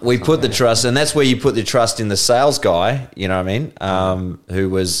ballpark. We put the trust, and that's where you put the trust in the sales guy. You know what I mean? Who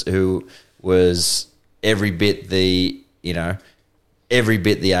was every bit the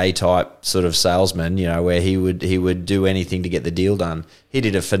A-type sort of salesman, where he would do anything to get the deal done. He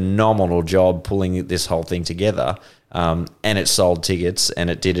did a phenomenal job pulling this whole thing together, and it sold tickets, and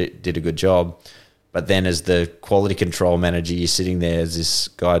it did a good job. But then as the quality control manager, you're sitting there as this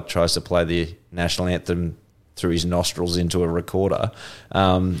guy tries to play the national anthem through his nostrils into a recorder,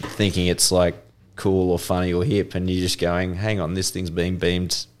 thinking it's like cool or funny or hip, and you're just going, hang on, this thing's being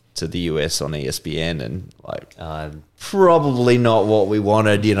beamed to the US on ESPN, and probably not what we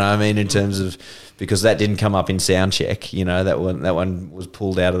wanted, in terms of, because that didn't come up in sound check, that one was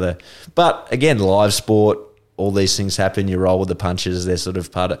pulled out of the. But again, live sport, all these things happen. You roll with the punches; they're sort of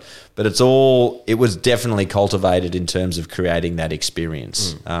part of. But it was definitely cultivated in terms of creating that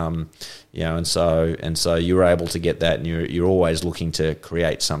experience, and so you were able to get that, and you're always looking to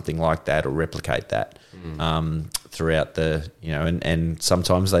create something like that or replicate that. Throughout the, and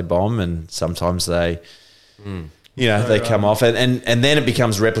sometimes they bomb, and sometimes they, they come off, and then it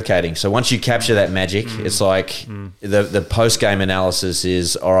becomes replicating. So once you capture that magic, it's like the post game analysis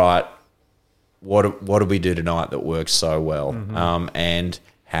is, all right, what do we do tonight that works so well, and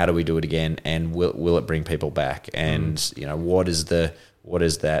how do we do it again, and will it bring people back, and what is that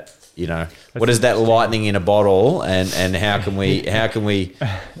lightning in a bottle, and how can we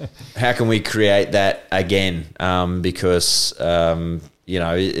create that again? Because and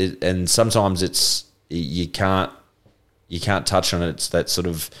sometimes it's you can't touch on it. It's that sort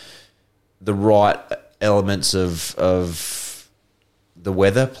of the right elements of the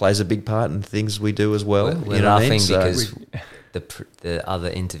weather plays a big part in things we do as well. We're laughing because the other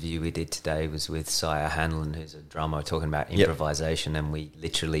interview we did today was with Sire Hanlon, who's a drummer, talking about improvisation, and we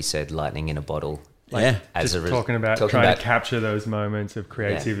literally said lightning in a bottle. Talking about trying to capture those moments of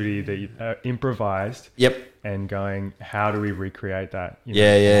creativity that you improvised. And going, how do we recreate that?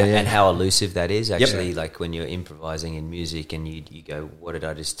 And how elusive that is actually. Like when you're improvising in music and you go, what did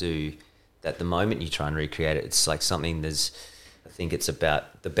I just do? That the moment you try and recreate it, it's like something I think it's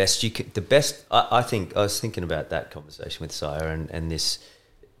about the best you can. I think I was thinking about that conversation with Sire, and this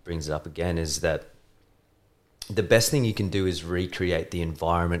brings it up again, is that the best thing you can do is recreate the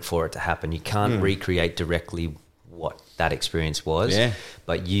environment for it to happen. You can't recreate directly what that experience was,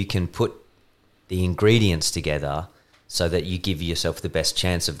 but you can put the ingredients together so that you give yourself the best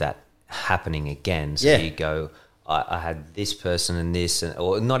chance of that happening again. So you go, I had this person and this,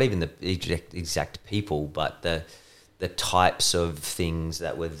 or not even the exact people, but the types of things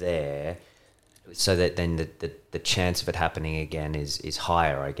that were there, so that then the chance of it happening again is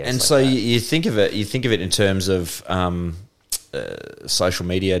higher, I guess. And like so you think of it in terms of social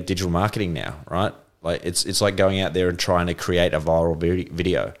media, digital marketing now, right? Like it's like going out there and trying to create a viral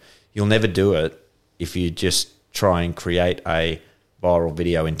video. You'll never do it if you just try and create a viral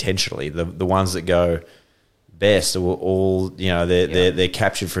video intentionally. The ones that go best are all they're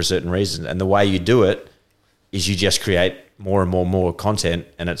captured for a certain reason, and the way you do it is you just create more and more content,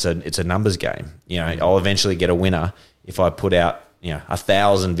 and it's a numbers game. I'll eventually get a winner if I put out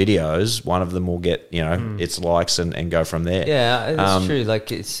 1,000 videos. One of them will get its likes and go from there. Yeah, it's true.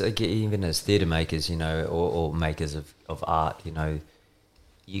 Like it's like even as theatre makers, or makers of art,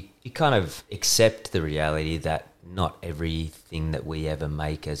 you kind of accept the reality that not everything that we ever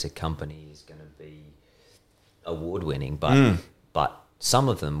make as a company is going to be award winning, but some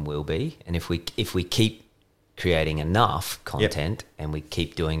of them will be. And if we keep creating enough content and we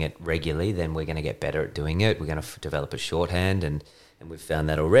keep doing it regularly, then we're going to get better at doing it. We're going to develop a shorthand, and we've found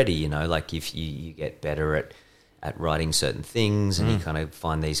that already. You know, like if you get better at writing certain things, and you kind of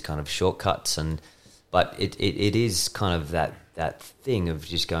find these kind of shortcuts, but it is kind of that thing of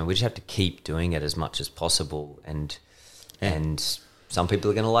just going, we just have to keep doing it as much as possible, and some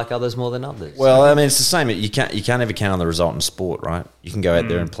people are going to like others more than others. Well, I mean, it's the same. You can't ever count on the result in sport, right? You can go out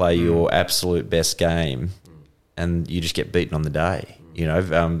there and play your absolute best game, and you just get beaten on the day. You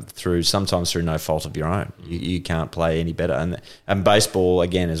know, sometimes through no fault of your own. You can't play any better. And baseball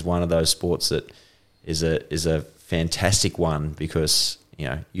again is one of those sports that is a fantastic one, because you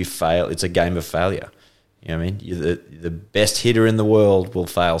know you fail. It's a game of failure. You know what I mean? The best hitter in the world will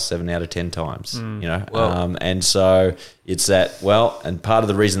fail 7 out of 10 times. You know, and so it's that. Well, and part of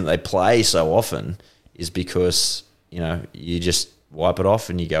the reason that they play so often is because you know you just wipe it off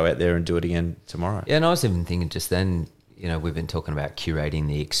and you go out there and do it again tomorrow. Yeah, and I was even thinking just then. You know, we've been talking about curating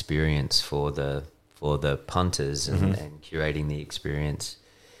the experience for the punters and curating the experience,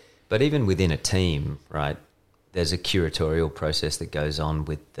 but even within a team, right? There's a curatorial process that goes on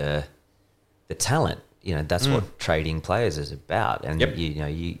with the talent. You know, that's what trading players is about. And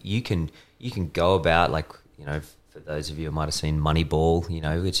you can go about, like, you know, for those of you who might have seen Moneyball, you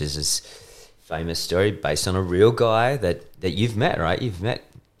know, which is this famous story based on a real guy that you've met, right? You've met.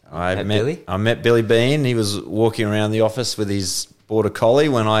 I met Billy Bean. He was walking around the office with his border collie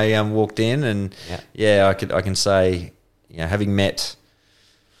when I walked in, and I can say, you know, having met.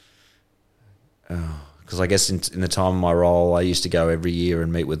 Because I guess in the time of my role, I used to go every year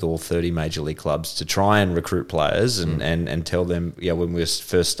and meet with all 30 major league clubs to try and recruit players and tell them, you know, when we were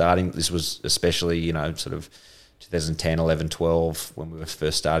first starting, this was especially, you know, sort of 2010, 11, 12, when we were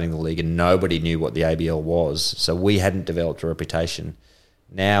first starting the league, and nobody knew what the ABL was. So we hadn't developed a reputation.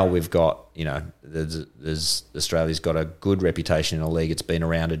 Now we've got, you know, Australia's got a good reputation in a league. It's been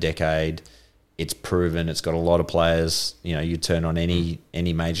around a decade. It's proven. It's got a lot of players. You know, you turn on any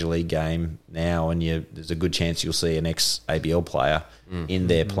major league game now, and there's a good chance you'll see an ex-ABL player in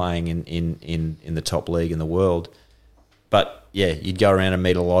there playing in the top league in the world. But yeah, you'd go around and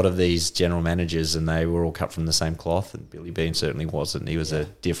meet a lot of these general managers, and they were all cut from the same cloth. And Billy Bean certainly wasn't. He was a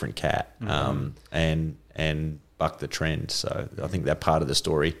different cat, and bucked the trend. So I think that part of the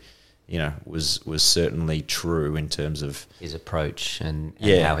story, you know, was certainly true in terms of his approach and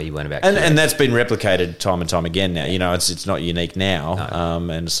how he went about. And that's been replicated time and time again now. You know, it's not unique now. No.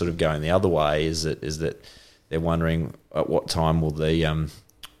 And sort of going the other way is that they're wondering at what time will the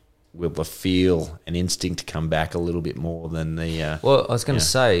feel and instinct come back a little bit more than the. Well, I was going to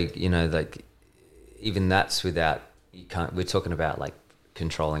say, you know, like even that's without you can't. We're talking about like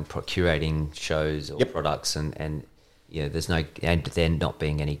controlling, curating shows or products, and you know, there's no, and there not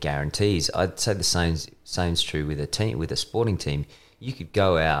being any guarantees. I'd say the same's true with a team, with a sporting team. You could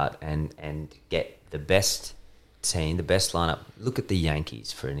go out and get the best team, the best lineup. Look at the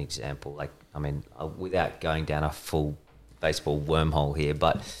Yankees, for an example. Like, I mean, without going down a full baseball wormhole here,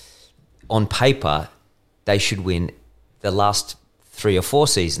 but on paper, they should win the last 3 or 4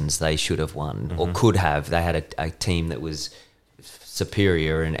 seasons. They should have won or could have. They had a team that was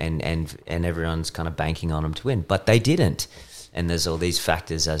superior and everyone's kind of banking on them to win, but they didn't. And there's all these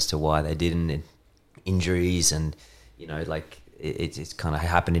factors as to why they didn't, and injuries, and you know, like it's kind of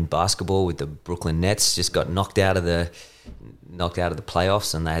happened in basketball with the Brooklyn Nets, just got knocked out of the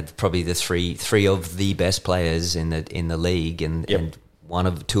playoffs, and they had probably the three of the best players in the league, and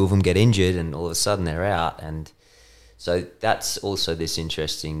 2 of them get injured, and all of a sudden they're out. And so that's also this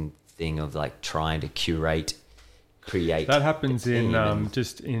interesting thing of like trying to create that happens in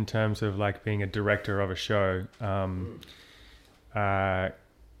just in terms of like being a director of a show. I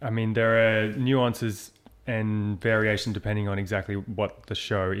mean, there are nuances and variation depending on exactly what the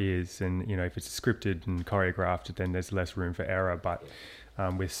show is, and you know, if it's scripted and choreographed, then there's less room for error. But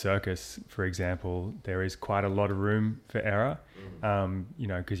with circus, for example, there is quite a lot of room for error. You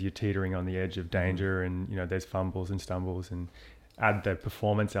know, because you're teetering on the edge of danger, and you know, there's fumbles and stumbles, and add the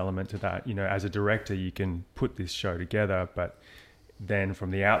performance element to that. You know, as a director, you can put this show together, but then from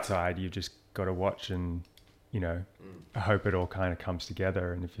the outside, you've just got to watch and, you know, hope it all kind of comes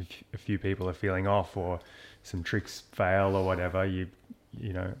together. And if a few people are feeling off or some tricks fail or whatever, you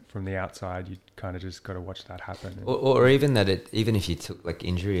know, from the outside, you kind of just got to watch that happen. Or even that even if you took like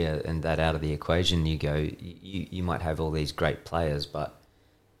injury and that out of the equation, you might have all these great players, but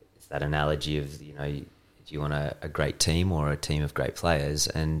it's that analogy of, you know, do you want a great team or a team of great players?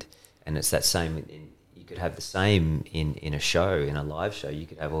 And it's that same. You could have the same in a show, in a live show. You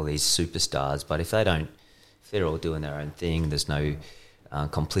could have all these superstars, but if they're all doing their own thing, there's no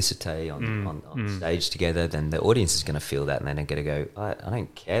complicity on stage together, then the audience is going to feel that, and then they're going to go, I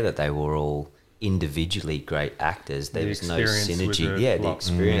don't care that they were all individually great acters. There was no synergy. The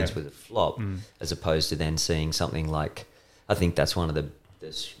experience with a flop, as opposed to then seeing something like, I think that's one of the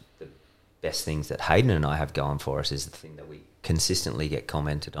best things that Hayden and I have going for us, is the thing that we consistently get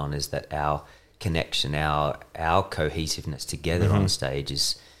commented on, is that our connection, our cohesiveness together on stage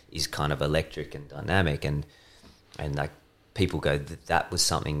is kind of electric and dynamic, and like people go, that was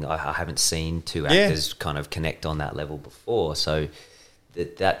something I haven't seen two actors kind of connect on that level before. So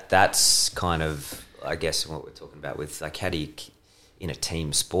that's kind of, I guess, what we're talking about with, like, how do you, in a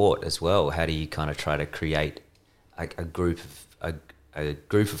team sport as well, how do you kind of try to create a group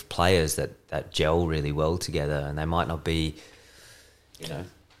of players that gel really well together, and they might not be, you know.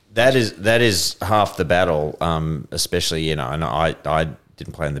 That is half the battle, especially, you know, and I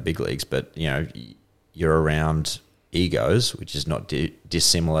didn't play in the big leagues, but, you know, you're around egos, which is not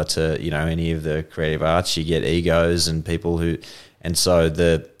dissimilar to, you know, any of the creative arts. You get egos and people who, and so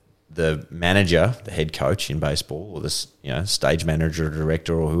the manager, the head coach in baseball, or this, you know, stage manager or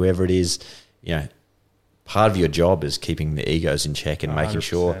director or whoever it is, you know, part of your job is keeping the egos in check and making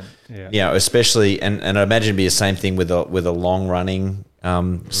sure, you know, especially, and I imagine it'd be the same thing with a long running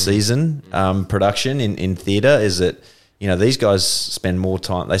season production in theatre, is that, you know, these guys spend more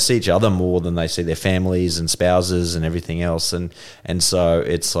time, they see each other more than they see their families and spouses and everything else, and so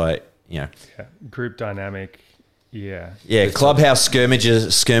it's like, you know, group dynamic. Yeah, clubhouse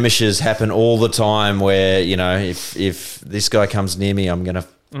skirmishes happen all the time, where, you know, if this guy comes near me, I'm gonna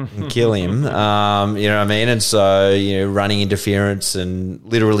kill him. You know what I mean? And so, you know, running interference and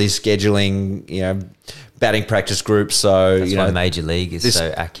literally scheduling, you know, batting practice groups. So that's, you know, why Major League is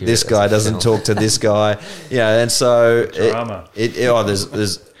so accurate. This guy doesn't talk to this guy. Yeah, and so drama.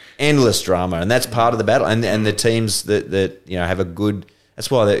 There's endless drama, and that's part of the battle. And the teams that you know have a good. That's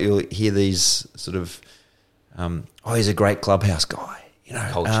why you'll hear these sort of, he's a great clubhouse guy. You know,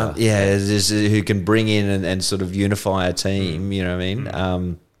 culture. Who can bring in and sort of unify a team. You know what I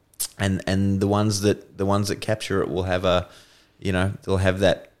mean? And the ones that capture it will have a, you know, they'll have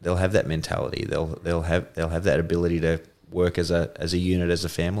that mentality. They'll have that ability to work as a unit, as a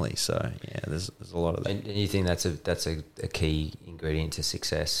family. So yeah, there's a lot of that. And you think that's a key ingredient to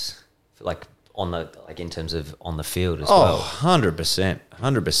success, like in terms of on the field as well? 100%.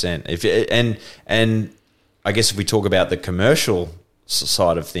 And I guess if we talk about the commercial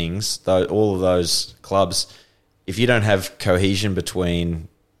side of things, though, all of those clubs, if you don't have cohesion between,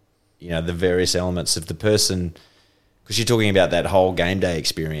 you know, the various elements of the person, because you're talking about that whole game day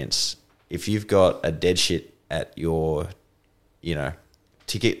experience. If you've got a dead shit at your, you know,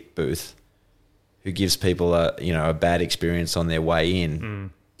 ticket booth who gives people a bad experience on their way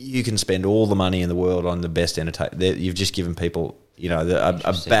in, you can spend all the money in the world on the best entertainment. You've just given people, you know,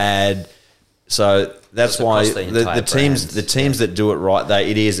 a bad. So that's why the teams that do it right,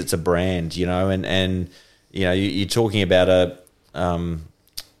 it's a brand, you know, and you know, you're talking about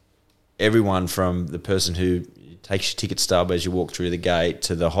everyone from the person who takes your ticket stub as you walk through the gate,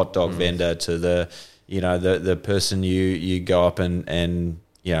 to the hot dog vendor, to the, you know, the person you go up and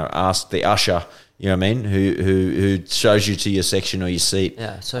you know, ask the usher, you know what I mean, who shows you to your section or your seat.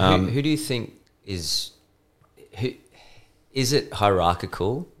 Yeah. So who do you think is it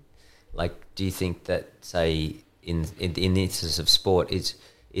hierarchical? Like, do you think that, say, in the instance of sport, is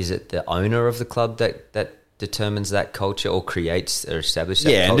it the owner of the club that determines that culture or creates or establishes that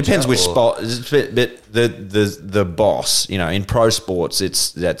culture? Yeah, it depends which sport. But the boss, you know, in pro sports,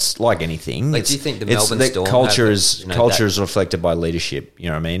 that's like anything. Like, do you think the Melbourne Storm culture is reflected by leadership? You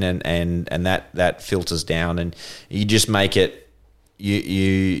know what I mean, and that filters down, and you just make it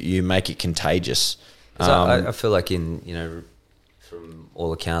you make it contagious. I feel like, in, you know, from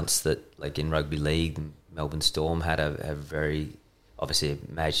all accounts, that like in rugby league, the Melbourne Storm had a very, obviously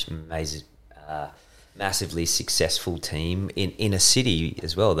massively successful team in a city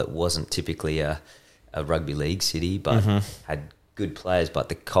as well that wasn't typically a rugby league city, but had good players. But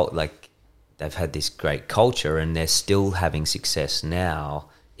they've had this great culture, and they're still having success now,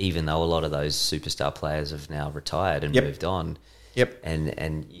 even though a lot of those superstar players have now retired and moved on. Yep.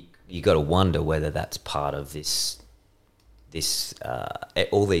 And you got to wonder whether that's part of this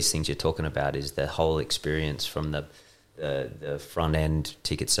all these things you're talking about, is the whole experience from the front end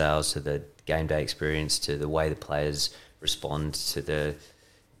ticket sales to the game day experience to the way the players respond to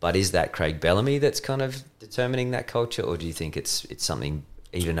but is that Craig Bellamy that's kind of determining that culture, or do you think it's something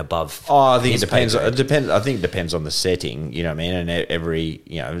even above. Oh, I think his it depends. pay grade? It depends. I think it depends on the setting. You know what I mean? And every,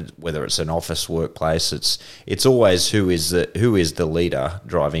 you know, whether it's an office, workplace, it's always who is the leader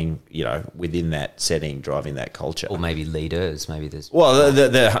driving, you know, within that setting, driving that culture. Or maybe leaders. Maybe there's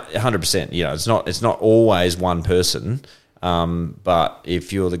They're 100%. You know, it's not always one person. But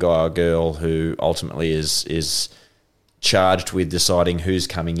if you're the guy or girl who ultimately is charged with deciding who's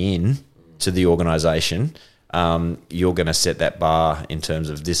coming in to the organisation, you're going to set that bar in terms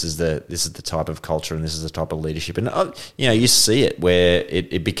of this is the type of culture and this is the type of leadership. And you know, you see it where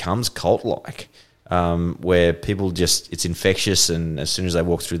it becomes cult like, where people it's infectious, and as soon as they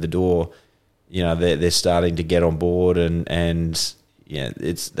walk through the door, you know, they're starting to get on board, and you know,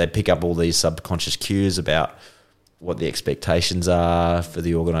 they pick up all these subconscious cues about what the expectations are for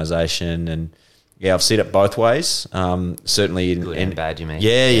the organisation. And yeah, I've seen it both ways. Certainly, good and bad. You mean?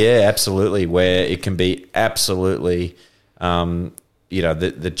 Yeah, absolutely. Where it can be absolutely, you know,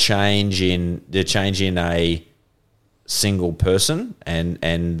 the change in a single person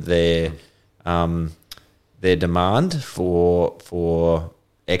and their demand for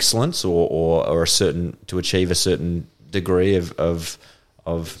excellence or to achieve a certain degree of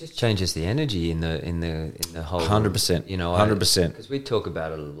it just changes the energy in the whole 100%. You know, 100%. Because we talk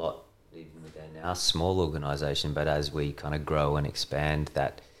about it a lot even within our small organisation, but as we kind of grow and expand,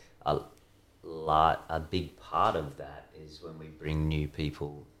 that a big part of that is when we bring new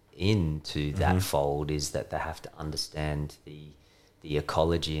people into that fold, is that they have to understand the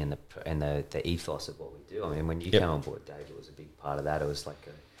ecology and the ethos of what we do. I mean, when you came on board, Dave, it was a big part of that. It was like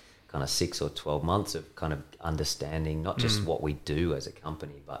a kind of 6 or 12 months of kind of understanding not just what we do as a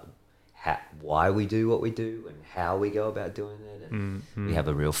company, but why we do what we do and how we go about doing it. And we have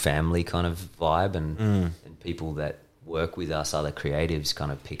a real family kind of vibe, and people that work with us, other creatives,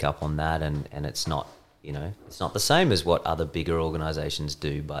 kind of pick up on that. And it's not, you know, it's not the same as what other bigger organizations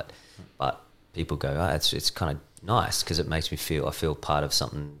do, but people go, oh, it's kind of nice because it makes me I feel part of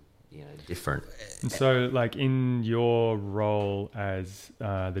something, you know, different. And so, like, in your role as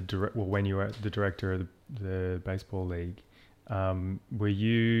when you were the director of the baseball league, were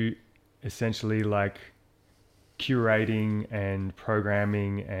you essentially like curating and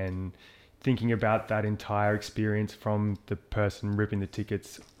programming and thinking about that entire experience from the person ripping the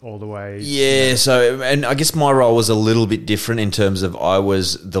tickets all the way? Yeah, so, and I guess my role was a little bit different in terms of I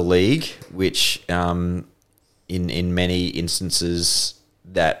was the league, which in many instances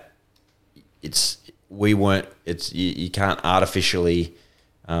that you can't artificially,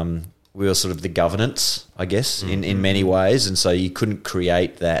 we were sort of the governance, I guess, in many ways. And so you couldn't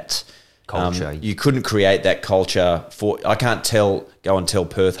create that culture. You couldn't create that culture I can't go and tell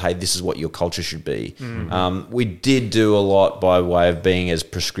Perth, hey, this is what your culture should be. We did do a lot by way of being as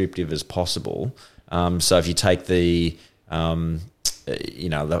prescriptive as possible. So if you take the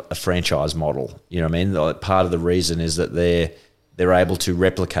franchise model, you know what I mean? Part of the reason is that they're able to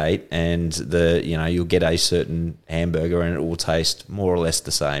replicate, and you'll get a certain hamburger and it will taste more or less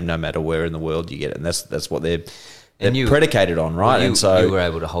the same no matter where in the world you get it. And that's what they're predicated on, right? Well, and so you were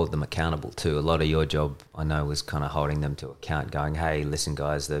able to hold them accountable too. A lot of your job, I know, was kind of holding them to account, going, hey, listen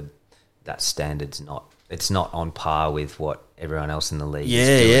guys, that standard's not on par with what everyone else in the league is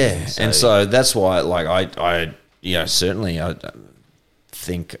doing. Yeah. And so that's why, like, I certainly I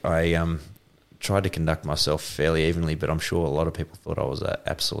think I tried to conduct myself fairly evenly, but I'm sure a lot of people thought I was an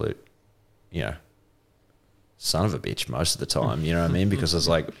absolute, son of a bitch most of the time, you know what I mean? Because I was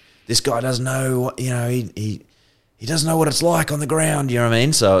like, this guy doesn't know what, he doesn't know what it's like on the ground, you know what I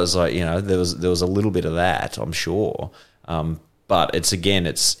mean? So it was like, there was a little bit of that, I'm sure. But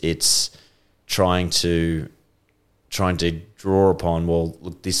it's trying to draw upon, well,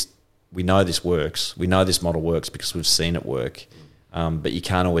 look, we know this works. We know this model works because we've seen it work. But you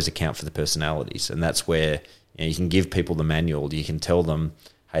can't always account for the personalities, and that's where you can give people the manual. You can tell them,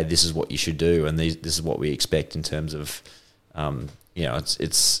 "Hey, this is what you should do, and this is what we expect in terms of,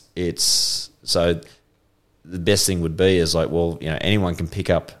 it's." So the best thing would be is like, well, anyone can pick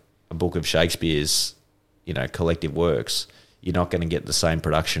up a book of Shakespeare's, collective works. You're not going to get the same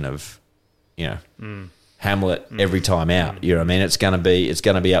production of, Hamlet every time out. You know what I mean? It's going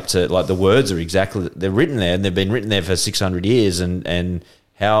to be up to, like, the words are they're written there, and they've been written there for 600 years, and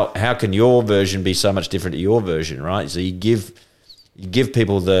how can your version be so much different to your version, right? So you give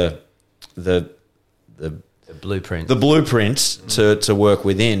people the blueprint to work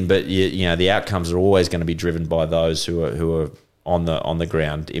within, but the outcomes are always going to be driven by those who are on the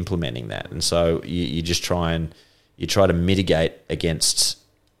ground implementing that. And so you just try to mitigate against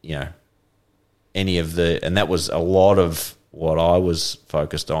any of and that was a lot of what I was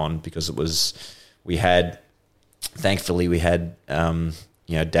focused on, because thankfully we had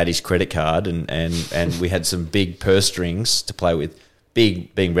daddy's credit card, and we had some big purse strings to play with.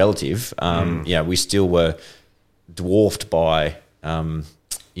 Big being relative, we still were dwarfed by the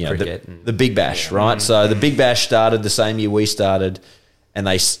Big Bash, right? So the Big Bash started the same year we started, and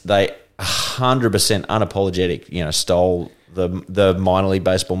they 100% unapologetic, stole the minor league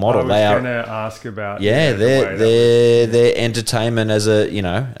baseball model. I was going to ask about their entertainment as a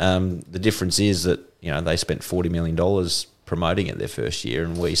the difference is that they spent $40 million promoting it their first year,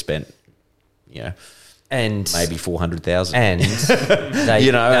 and we spent and maybe 400,000, and they,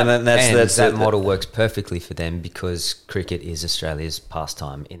 and then that's that model works perfectly for them because cricket is Australia's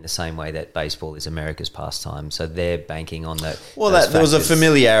pastime in the same way that baseball is America's pastime. So they're banking on that. Well, there was a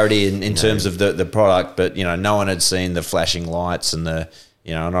familiarity in terms of the product, but no one had seen the flashing lights and the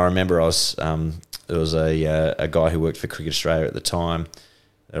And I remember there was a guy who worked for Cricket Australia at the time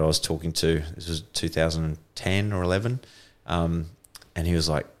that I was talking to. This was 2010 or 11, and he was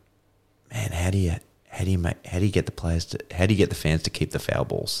like, "Man, how do you get the fans to keep the foul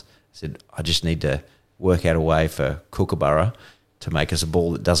balls?" I said, "I just need to work out a way for Kookaburra to make us a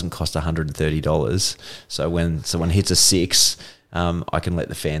ball that doesn't cost $130. So when someone hits a six, I can let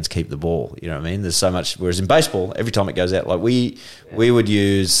the fans keep the ball." You know what I mean? There's so much. Whereas in baseball, every time it goes out, like we would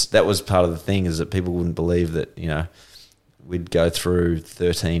use, that was part of the thing, is that people wouldn't believe that, we'd go through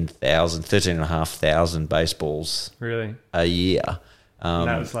 13,500 baseballs really a year. And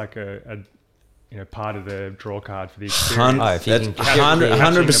that was like a part of the draw card for the experience.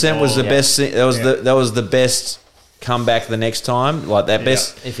 100% was the best thing. That was the best comeback the next time. Like that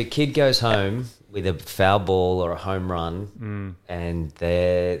best. If a kid goes home with a foul ball or a home run and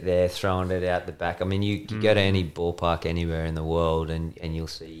they're throwing it out the back. I mean, you go to any ballpark anywhere in the world and you'll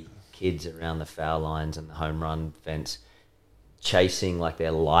see kids around the foul lines and the home run fence chasing like their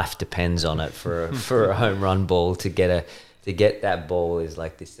life depends on it for a home run ball. To get that ball is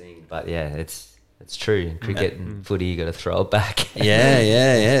like this thing. But yeah, it's true. In cricket and footy, you got to throw it back.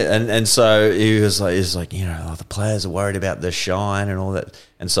 Yeah. And so he was like, the players are worried about the shine and all that.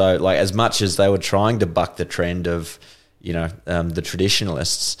 And so, like, as much as they were trying to buck the trend of, the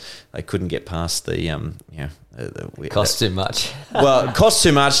traditionalists, they couldn't get past the cost too much. Well, it cost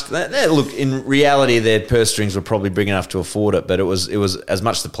too much. Look, in reality, their purse strings were probably big enough to afford it, but it was as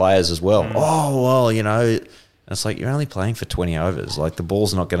much the players as well. Oh well, it's like, you're only playing for 20 overs. Like, the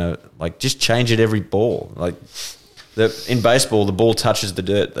ball's not going to, like, just change it every ball. Like, in baseball, the ball touches the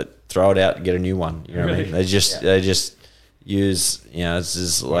dirt, but throw it out and get a new one. You know what I mean? They just use, it's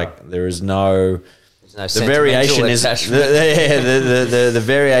just like, there is no... No, the variation is the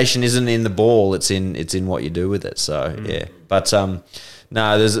variation isn't in the ball, it's in what you do with it. So yeah, but no,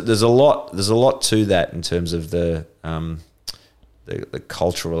 there's a lot to that in terms of the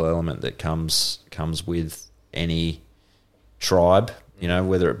cultural element that comes with any tribe.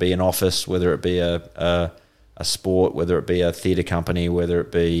 Whether it be an office, whether it be a sport, whether it be a theatre company, whether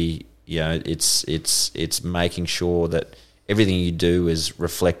it be it's making sure that everything you do is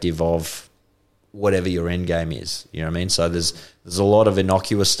reflective of whatever your end game is. You know what I mean? So there's a lot of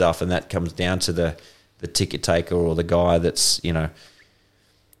innocuous stuff, and that comes down to the ticket taker or the guy that's when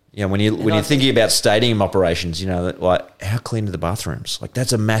you're thinking about stadium operations, like, how clean are the bathrooms? Like,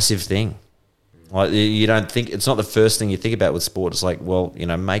 that's a massive thing. Like, you don't think, it's not the first thing you think about with sport. It's like, well,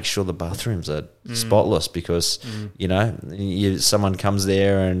 make sure the bathrooms are spotless, because someone comes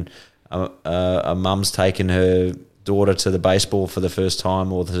there and a mum's taken her daughter to the baseball for the first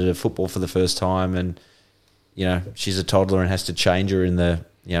time or to the football for the first time, and she's a toddler and has to change her in the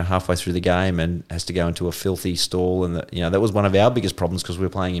halfway through the game and has to go into a filthy stall, and that was one of our biggest problems, because we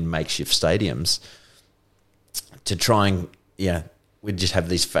were playing in makeshift stadiums to try and we'd just have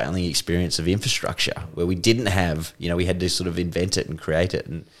this failing experience of infrastructure where we didn't have, we had to sort of invent it and create it,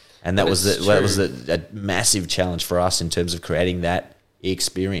 and that was a massive challenge for us in terms of creating that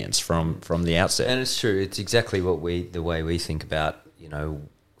experience from the outset. And it's true. It's exactly the way we think about,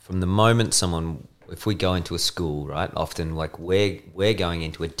 from the moment if we go into a school, right? Often, like, we're going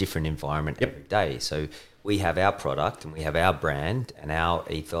into a different environment every day. So we have our product and we have our brand and our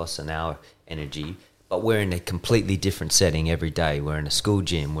ethos and our energy, but we're in a completely different setting every day. We're in a school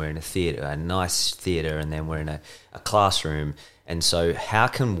gym, we're in a theatre, a nice theatre, and then we're in a classroom. And so how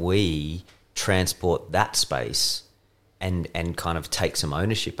can we transport that space and kind of take some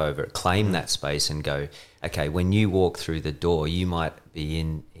ownership over it, claim that space, and go, okay, when you walk through the door, you might be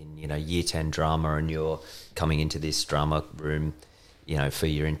in year 10 drama, and you're coming into this drama room, for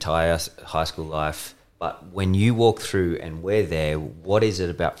your entire high school life. But when you walk through and we're there, what is it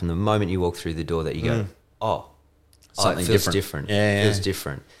about from the moment you walk through the door that you go, something it feels different. It feels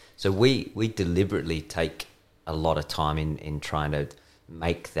different. So we deliberately take a lot of time in trying to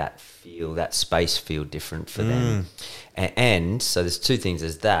make that space feel different for them. And so there's two things.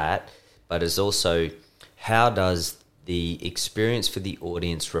 There's that, but it's also how does the experience for the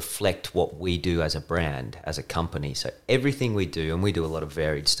audience reflect what we do as a brand, as a company. So everything we do, and we do a lot of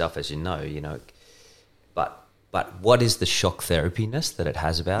varied stuff, as you know, but what is the shock therapiness that it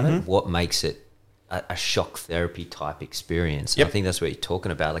has about it? What makes it a shock therapy type experience? Yep. I think that's what you're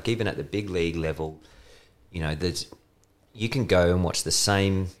talking about. Like even at the big league level, you can go and watch the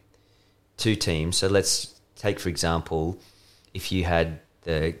same two teams. So let's take, for example, if you had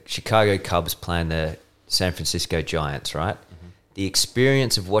the Chicago Cubs playing the San Francisco Giants, right? The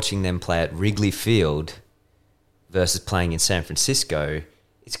experience of watching them play at Wrigley Field versus playing in San Francisco,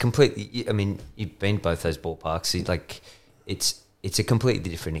 it's completely, I mean, you've been to both those ballparks. It's a completely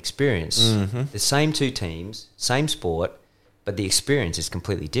different experience. The same two teams, same sport, but the experience is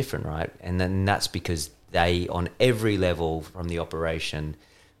completely different, right? And then that's because they, on every level from the operation,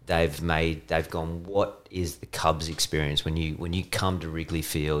 they've gone, what is the Cubs experience when you come to Wrigley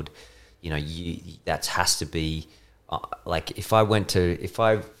Field? That has to be like if I went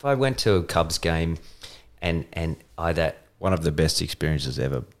to a Cubs game and either one of the best experiences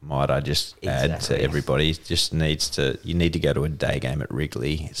ever, might I just add to everybody, you need to go to a day game at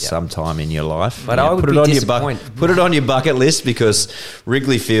Wrigley sometime in your life. But I would put it on your bucket list, because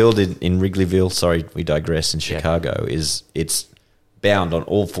Wrigley Field in Wrigleyville, sorry, we digress, in Chicago, it's bound on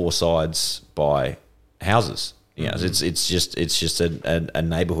all four sides by houses. It's just a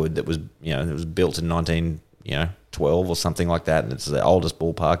neighborhood that was it was built in 1912 or something like that, and it's the oldest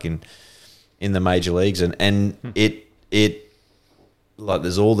ballpark in the major leagues, and it like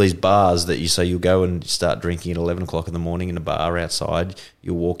there's all these bars that you'll go and start drinking at 11 o'clock in the morning in a bar outside.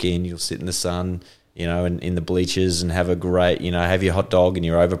 You'll walk in, you'll sit in the sun, and in the bleachers and have a great, have your hot dog and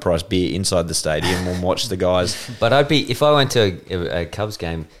your overpriced beer inside the stadium and watch the guys. But if I went to a Cubs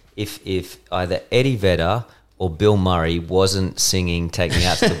game, if either Eddie Vedder or Bill Murray wasn't singing "Take Me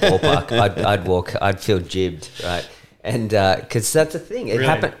Out to the Ballpark," I'd feel jibbed, right? And because that's the thing, it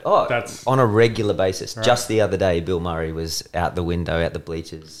happened on a regular basis. Right. Just the other day, Bill Murray was out the window, at the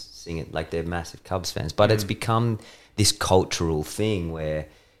bleachers, singing, like they're massive Cubs fans. But it's become this cultural thing where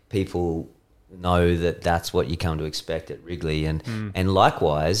people know that that's what you come to expect at Wrigley. And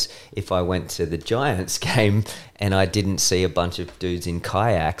likewise, if I went to the Giants game and I didn't see a bunch of dudes in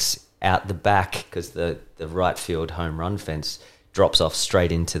kayaks out the back, because the right field home run fence drops off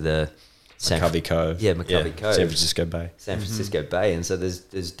straight into the McCovey Cove. Yeah, McCovey Cove. San Francisco Bay. San Francisco Bay. And so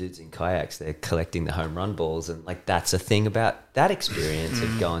there's dudes in kayaks, they're collecting the home run balls, and like that's a thing about that experience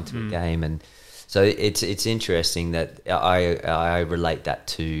of going to a game. And so it's interesting that I relate that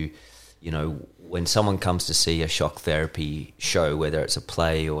to, when someone comes to see a shock therapy show, whether it's a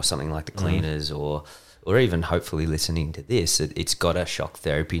play or something like The Cleaners or even hopefully listening to this, it's got a shock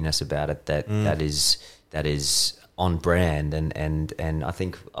therapiness about it that is on brand, and I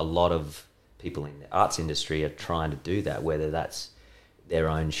think a lot of people in the arts industry are trying to do that, whether that's their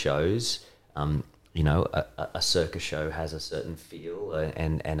own shows. A circus show has a certain feel,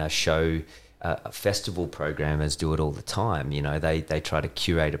 and a show, festival programmers do it all the time. They try to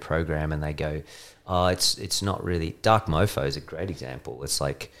curate a program and they go, it's not really. Dark Mofo is a great example. It's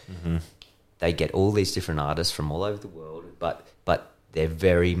like they get all these different artists from all over the world, but they're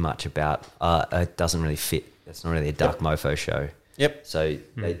very much about it doesn't really fit. It's not really a Dark Mofo show. Yep. So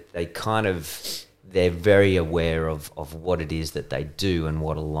they're very aware of what it is that they do and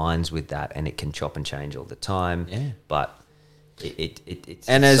what aligns with that, and it can chop and change all the time. Yeah. But it's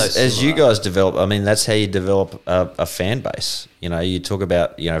and so as you guys develop, I mean, that's how you develop a fan base. You talk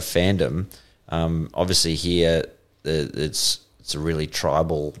about fandom. Obviously here it's a really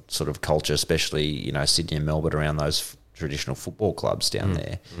tribal sort of culture, especially Sydney and Melbourne, around those traditional football clubs down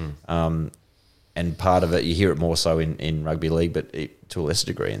there. And part of it, you hear it more so in rugby league, but to a lesser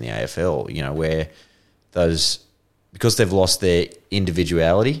degree in the AFL, where because they've lost their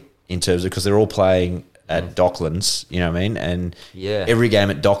individuality in terms of, because they're all playing at Docklands, you know what I mean? And every game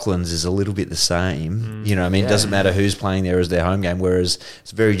at Docklands is a little bit the same, you know what I mean? It doesn't matter who's playing there as their home game, whereas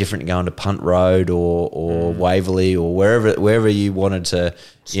it's very different going to Punt Road or Waverley or wherever you wanted to,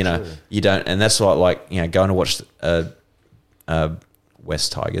 you don't, and that's like going to watch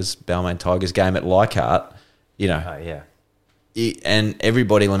West Tigers, Balmain Tigers game at Leichhardt, and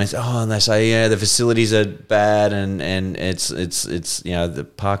everybody laments, and they say, the facilities are bad and it's the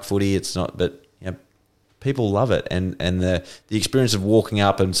park footy, it's not, but people love it, and the experience of walking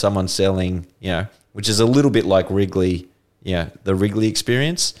up and someone selling, which is a little bit like Wrigley, the Wrigley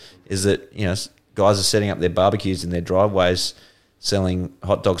experience is that guys are setting up their barbecues in their driveways, selling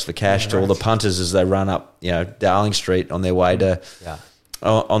hot dogs for cash to all the punters as they run up, Darling Street on their way to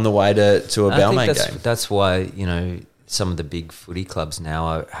on the way to a Balmain game. That's why, some of the big footy clubs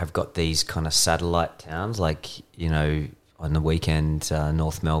now have got these kind of satellite towns, like, on the weekend,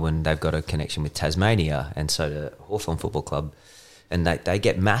 North Melbourne, they've got a connection with Tasmania, and so the Hawthorn Football Club, and they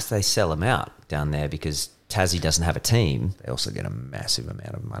get they sell them out down there because Tassie doesn't have a team. They also get a massive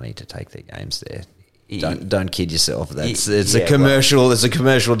amount of money to take their games there. Don't kid yourself. It's a commercial. It's a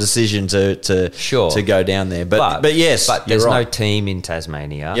commercial decision to go down there. But yes, but there's right. no team in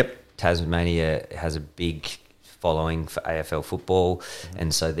Tasmania. Yep, Tasmania has a big following for AFL football,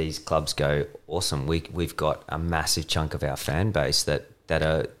 and so these clubs go, awesome. We've got a massive chunk of our fan base that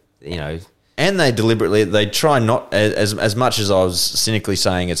are And they try not as much as I was cynically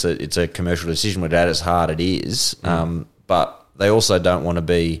saying it's a commercial decision. But at its heart, it is. But they also don't want to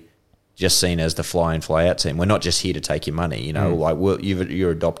be just seen as the fly in fly out team. We're not just here to take your money.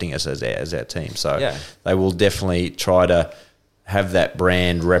 You're adopting us as our team. So they will definitely try to have that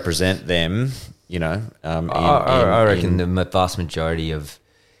brand represent them. I reckon the vast majority of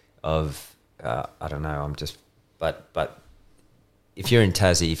I don't know. But if you're in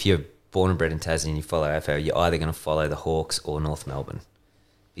Tassie, if you're born and bred in Tassie and you follow AFL, you're either going to follow the Hawks or North Melbourne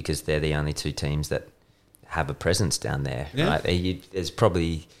because they're the only two teams that have a presence down there. Yeah. Right?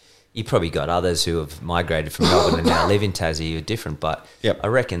 You probably got others who have migrated from Melbourne and now live in Tassie who are different, but I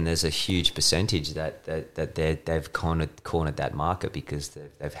reckon there's a huge percentage that they've cornered that market because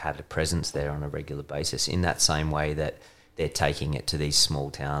they've had a presence there on a regular basis in that same way that they're taking it to these small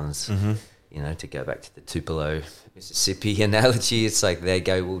towns. To go back to the Tupelo, Mississippi analogy, it's like they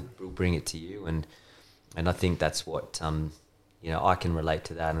go, we'll bring it to you, and I think that's what I can relate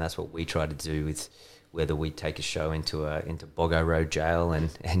to that, and that's what we try to do with whether we take a show into Boggo Road Jail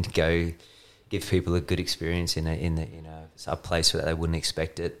and go give people a good experience in a place where they wouldn't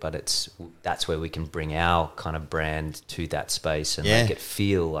expect it, but that's where we can bring our kind of brand to that space and make it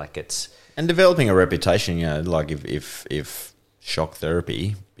feel like it's, and developing a reputation. Like if shock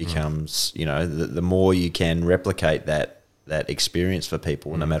therapy becomes, the more you can replicate that experience for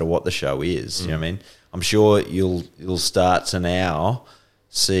people, no matter what the show is. You know what I mean? I'm sure you'll start to now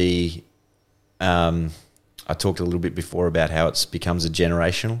see. I talked a little bit before about how it becomes a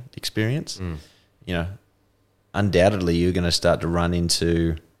generational experience. Undoubtedly you're going to start to run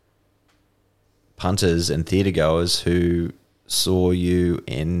into punters and theatre goers who saw you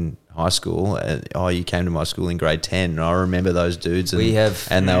in high school. You came to my school in grade 10. And I remember those dudes,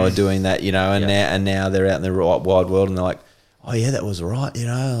 and they were doing that, and now they're out in the wide world, and they're like, oh yeah, that was right,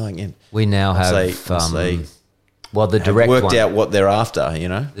 we now have the direct worked one, out what they're after,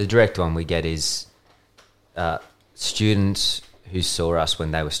 The direct one we get is students who saw us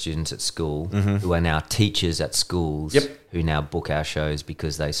when they were students at school, who are now teachers at schools, who now book our shows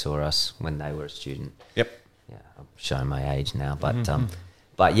because they saw us when they were a student. Yep. Yeah, I'm showing my age now, but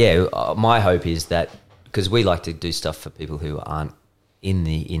my hope is that, because we like to do stuff for people who aren't in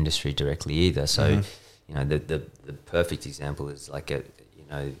the industry directly either. So, the perfect example is like a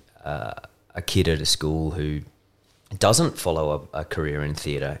kid at a school who doesn't follow a career in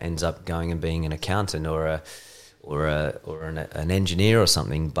theatre, ends up going and being an accountant or an engineer or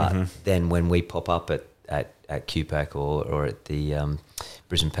something. But then when we pop up at QPAC or at the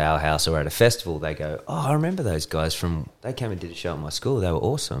Brisbane Powerhouse or at a festival, they go, oh, I remember those guys they came and did a show at my school. They were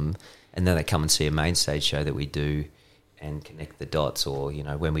awesome. And then they come and see a main stage show that we do and connect the dots. Or,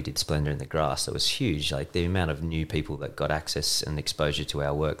 when we did Splendour in the Grass, that was huge. Like the amount of new people that got access and exposure to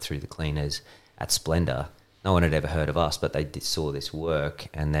our work through the cleaners at Splendour. No one had ever heard of us, but they saw this work.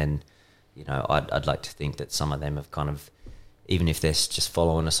 And then, I'd like to think that some of them have kind of, even if they're just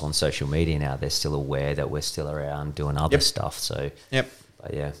following us on social media now, they're still aware that we're still around doing other stuff. So,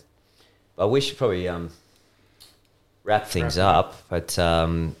 but we should probably wrap things up. But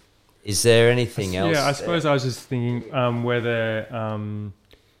is there anything else? Yeah, I suppose I was just thinking whether,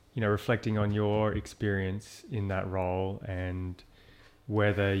 reflecting on your experience in that role and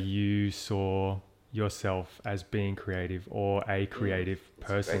whether you saw yourself as being creative or a creative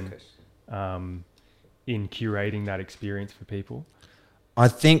person in curating that experience for people. I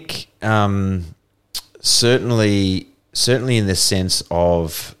think certainly in the sense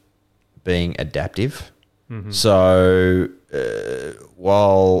of being adaptive. So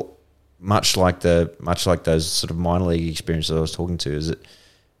while much like those sort of minor league experiences I was talking to, is that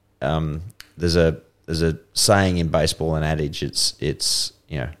there's a saying in baseball, an adage. It's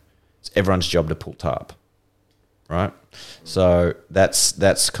everyone's job to pull tarp, right? So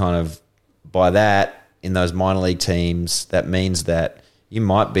that's kind of, by that, in those minor league teams, that means that you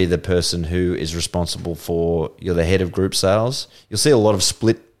might be the person who is responsible you're the head of group sales. You'll see a lot of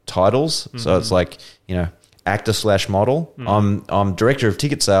split titles. So it's like, actor/model. I'm director of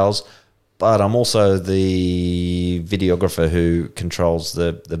ticket sales, but I'm also the videographer who controls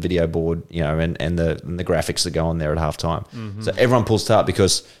the video board, and the graphics that go on there at halftime. Mm-hmm. So everyone pulls tarp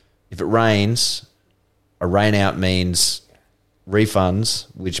because if it rains, a rain out means refunds,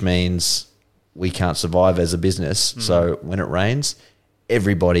 which means we can't survive as a business. Mm-hmm. So when it rains,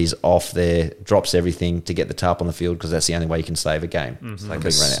 everybody's off there, drops everything to get the tarp on the field because that's the only way you can save a game. Mm-hmm. It's like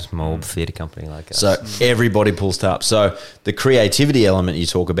a small theatre company like us. So everybody pulls tarp. So the creativity element you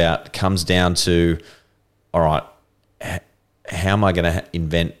talk about comes down to, all right, how am I going to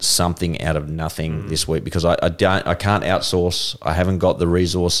invent something out of nothing this week? Because I can't outsource. I haven't got the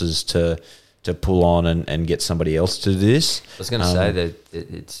resources to pull on and get somebody else to do this. I was going to say that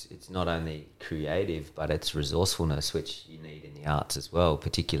it's not only creative, but it's resourcefulness, which you need in the arts as well,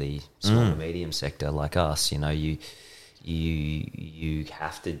 particularly small and medium sector like us. You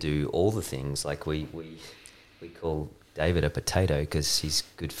have to do all the things. Like we call David a potato because he's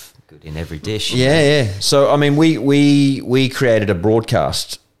good in every dish. Yeah. So I mean, we created a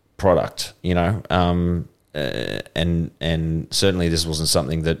broadcast product, and certainly this wasn't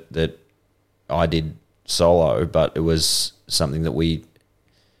something that I did solo, but it was something that we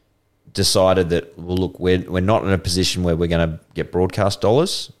decided that, well, look, we're not in a position where we're going to get broadcast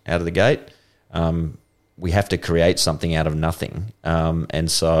dollars out of the gate. We have to create something out of nothing.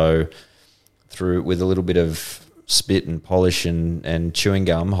 And so with a little bit of spit and polish and chewing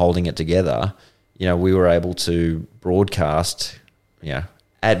gum holding it together, we were able to broadcast,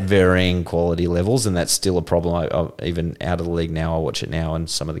 at varying quality levels, and that's still a problem. Even out of the league now, I watch it now, and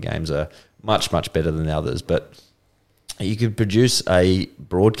some of the games are much, much better than the others. But you could produce a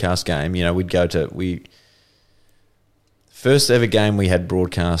broadcast game. First ever game we had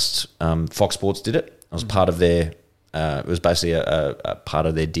broadcast, Fox Sports did it. It was part of their, it was basically a part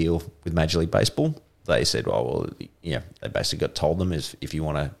of their deal with Major League Baseball. They said, they basically told them if you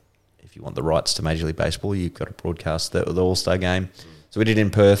want the rights to Major League Baseball, you've got to broadcast the All-Star game. So we did it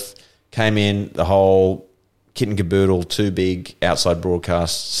in Perth, came in, the whole kit and caboodle, 2 big outside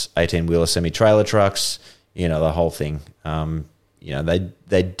broadcasts, 18-wheeler semi-trailer trucks, the whole thing.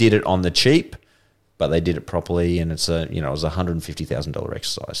 They did it on the cheap, but they did it properly, and it was a $150,000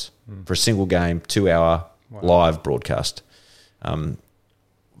 exercise for a single game, 2-hour live broadcast.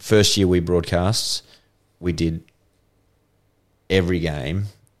 First year we broadcasts, we did every game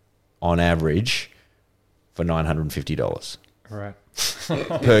on average for $950. Right.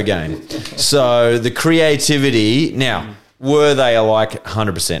 Per game. So the creativity now, were they alike?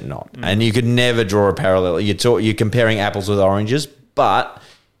 100% not. And you could never draw a parallel. You're comparing apples with oranges, but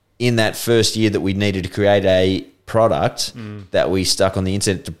in that first year that we needed to create a product that we stuck on the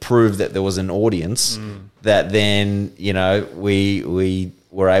internet to prove that there was an audience, that then we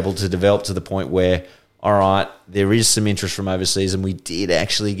were able to develop to the point where, all right, there is some interest from overseas, and we did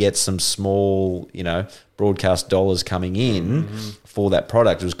actually get some small, broadcast dollars coming in for that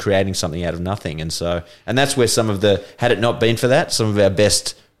product. It was creating something out of nothing. And that's where had it not been for that, some of our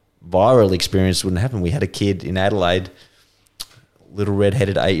best viral experience wouldn't happen. We had a kid in Adelaide, little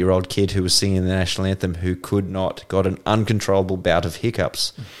red-headed 8-year-old kid who was singing the national anthem who got an uncontrollable bout of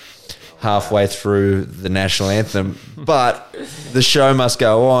hiccups halfway through the national anthem, but the show must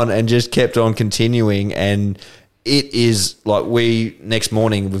go on, and just kept on continuing. And it is like next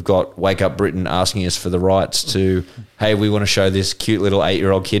morning we've got Wake Up Britain asking us for the rights to, hey, we want to show this cute little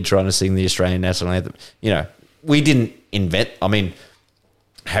 8-year-old kid trying to sing the Australian national anthem. We didn't invent,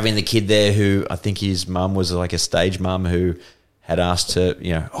 having the kid there who I think his mum was like a stage mum who had asked to,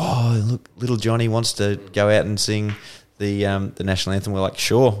 look, little Johnny wants to go out and sing the national anthem. We're like,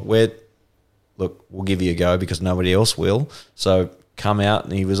 sure, we'll give you a go because nobody else will. So come out,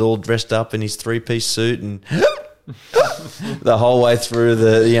 and he was all dressed up in his 3-piece suit and the whole way through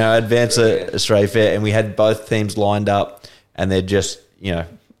the Advance Australia Fair, and we had both teams lined up, and they're just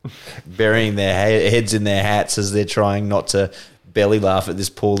burying their heads in their hats as they're trying not to belly laugh at this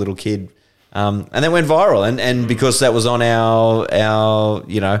poor little kid. And that went viral, and because that was on our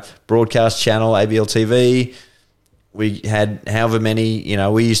broadcast channel, ABL TV. We had however many,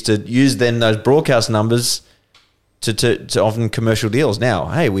 we used to use then those broadcast numbers to often commercial deals. Now,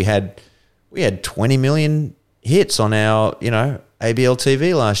 hey, we had 20 million hits on our, ABL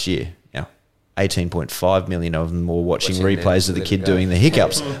TV last year. 18.5 million of them were watching replays of the kid doing the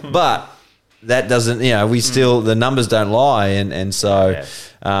hiccups. But that doesn't, we still, the numbers don't lie. And so,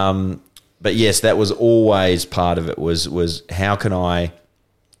 but yes, that was always part of it was how can I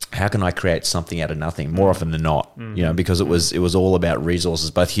create something out of nothing more often than not, because it was all about resources,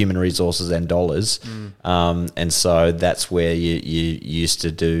 both human resources and dollars. And so that's where you used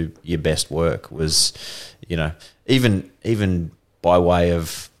to do your best work was, you know, even by way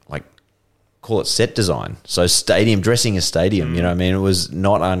of like, call it set design. So dressing a stadium, you know what I mean? It was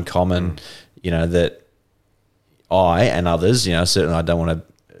not uncommon, you know, that I and others, you know, certainly I don't want to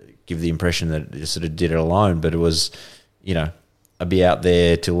give the impression that you sort of did it alone, but it was, you know, I'd be out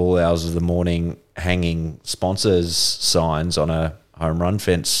there till all hours of the morning hanging sponsors signs on a home run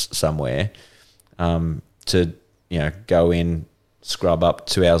fence somewhere, to, you know, go in, scrub up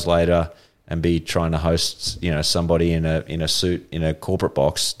 2 hours later and be trying to host, you know, somebody in a suit in a corporate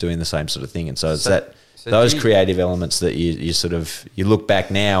box doing the same sort of thing. And so it's those creative elements that you sort of, you look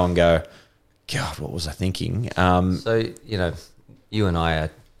back now and go, God, what was I thinking? So, you know, you and I are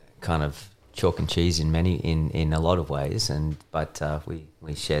kind of chalk and cheese in a lot of ways, but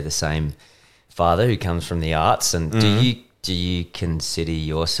we share the same father who comes from the arts. And do you consider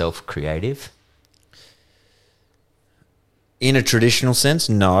yourself creative? In a traditional sense,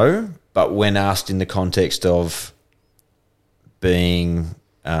 no. But when asked in the context of being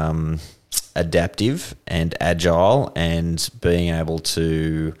adaptive and agile and being able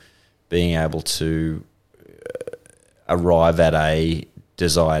to arrive at a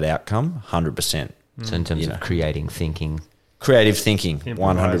desired outcome, 100%. So in terms of creative thinking,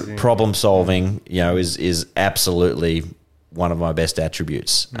 100, problem solving, you know, is absolutely one of my best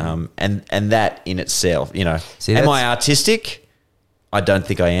attributes. And that in itself, you know, am I artistic? I don't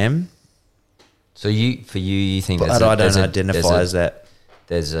think I am. So you think but I don't identify as that.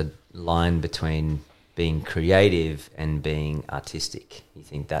 There's a line between being creative and being artistic. You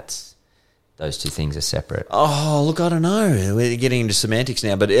think those two things are separate? Oh, look, I don't know. We're getting into semantics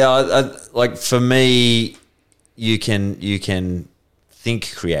now, but I like, for me, you can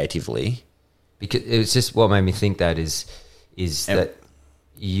think creatively. Because it was just what made me think that is that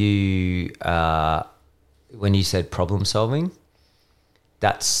you when you said problem solving,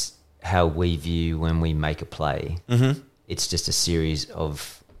 that's how we view when we make a play. Mm-hmm. It's just a series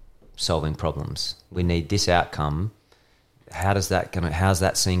of solving problems. We need this outcome. How's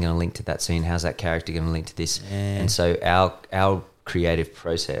that scene going to link to that scene? How's that character going to link to this? Yeah. And so our creative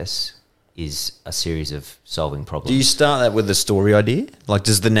process is a series of solving problems. Do you start that with the story idea? Like,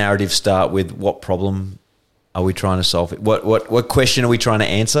 does the narrative start with what problem are we trying to solve? What question are we trying to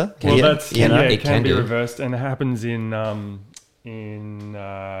answer? It can be reversed, and it happens in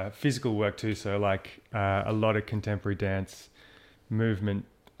physical work too. So like a lot of contemporary dance movement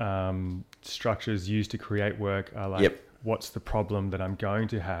structures used to create work are like, what's the problem that I'm going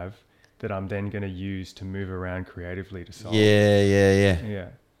to have that I'm then going to use to move around creatively to solve? Yeah.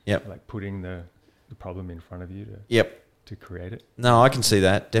 Yep. Like putting the problem in front of you to create it. No, I can see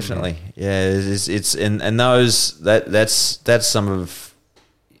that, definitely. Yeah, it's and those that's some of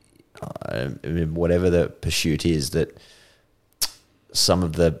whatever the pursuit is, that some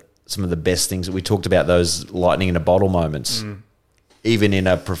of the best things that we talked about, those lightning in a bottle moments. Even in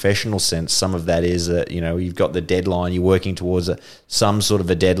a professional sense, some of that is that, you know, you've got the deadline, you're working towards some sort of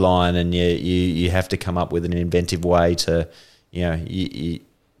a deadline, and you have to come up with an inventive way to, you know,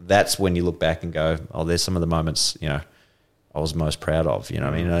 that's when you look back and go, oh, there's some of the moments, you know, I was most proud of, you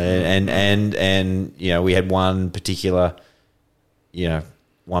know what I mean? And you know, we had one particular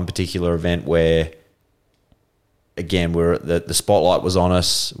event where, again, the spotlight was on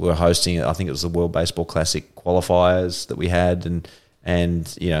us. We were hosting, I think it was the World Baseball Classic qualifiers that we had,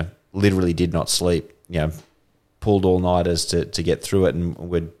 and you know, literally did not sleep, you know, pulled all-nighters to get through it, and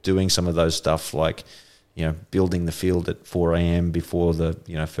we're doing some of those stuff like, you know, building the field at 4 a.m. before the,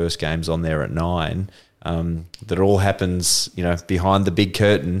 you know, first game's on there at 9. That all happens, you know, behind the big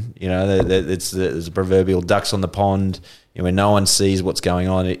curtain. You know, there's the proverbial ducks on the pond, you know, where no one sees what's going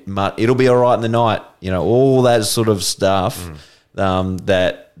on. It'll be all right in the night. You know, all that sort of stuff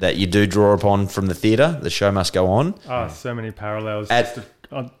that you do draw upon from the theatre. The show must go on. Oh, so many parallels.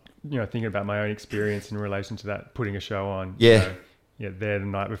 You know, thinking about my own experience in relation to that, putting a show on. Yeah. You know, there the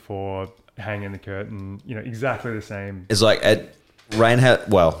night before, hanging the curtain, you know, exactly the same. It's like at rain,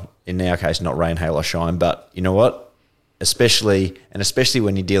 in our case, not rain, hail or shine, but you know what? Especially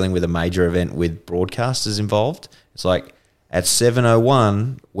when you're dealing with a major event with broadcasters involved, it's like at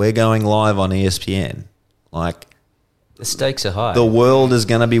 7:01, we're going live on ESPN. Like, the stakes are high. The world is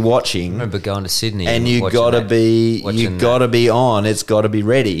going to be watching. I remember going to Sydney, and you got to be on. It's got to be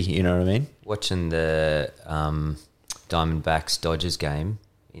ready. You know what I mean? Watching the Diamondbacks Dodgers game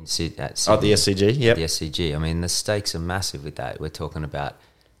at Sydney. Oh, the SCG. Yep. The SCG. I mean, the stakes are massive with that. We're talking about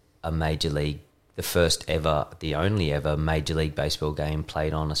a major league, the first ever, the only ever Major League Baseball game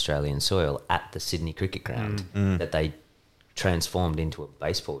played on Australian soil at the Sydney Cricket Ground that they transformed into a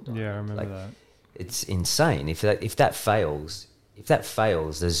baseball diamond. Yeah, I remember that. It's insane. If that fails,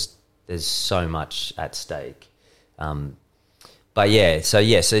 there's there's so much at stake. But yeah, so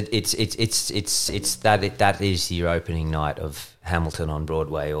yes, it's that is your opening night of Hamilton on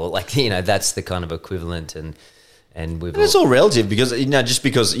Broadway, or like, you know, that's the kind of equivalent, and it's all relative, because, you know, just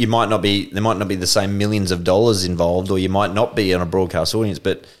because there might not be the same millions of dollars involved, or you might not be on a broadcast audience,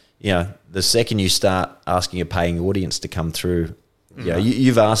 but, you know, the second you start asking a paying audience to come through, you know,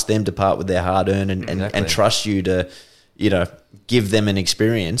 you've asked them to part with their hard earned and trust you to, you know, give them an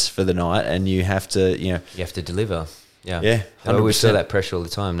experience for the night, and you have to, you know, you have to deliver. Yeah, 100%. We feel that pressure all the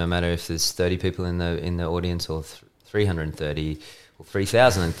time. No matter if there's 30 people in the audience or 330 or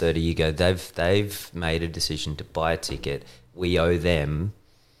 3,030, you go. They've made a decision to buy a ticket. We owe them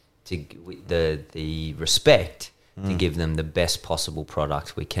the respect to give them the best possible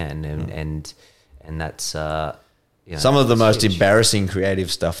product we can, and that's. You know, some of the most embarrassing creative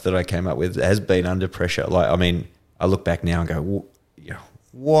stuff that I came up with has been under pressure. Like, I mean, I look back now and go, you know,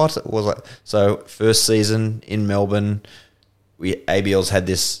 what was it? So first season in Melbourne, ABL's had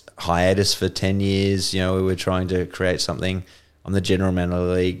this hiatus for 10 years. You know, we were trying to create something. I'm the general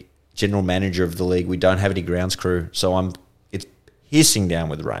manager of the league. We don't have any grounds crew, so it's hissing down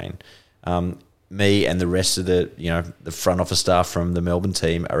with rain. Me and the rest of the front office staff from the Melbourne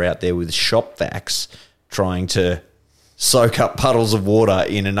team are out there with shop vacs trying to soak up puddles of water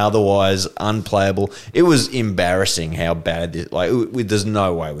in an otherwise unplayable. It was embarrassing how bad this. Like, there's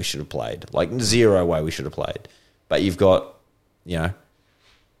no way we should have played. Like, zero way we should have played. But you've got, you know,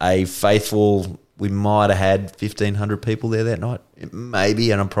 a faithful. We might have had 1,500 people there that night, maybe,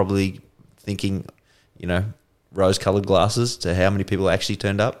 and I'm probably thinking, you know, rose-coloured glasses to how many people actually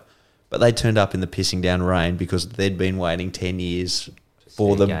turned up. But they turned up in the pissing down rain because they'd been waiting 10 years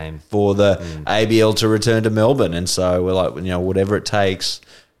for the ABL to return to Melbourne, and so we're like, you know, whatever it takes,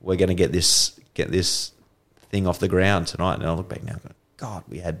 we're going to get this thing off the ground tonight. And I look back now, God,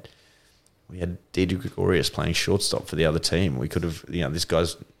 we had Deirdre Gregorius playing shortstop for the other team. We could have, you know, this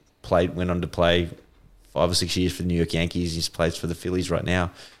guy's went on to play 5 or 6 years for the New York Yankees. He plays for the Phillies right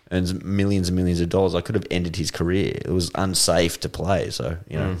now, earns millions and millions of dollars. I could have ended his career. It was unsafe to play, so,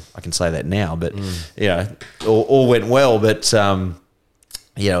 you know, I can say that now. But you know, all went well, but.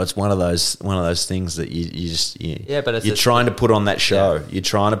 You know, it's one of those things that you're trying to put on that show. Yeah. You're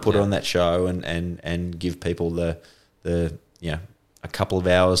trying to put on that show and give people the you know, a couple of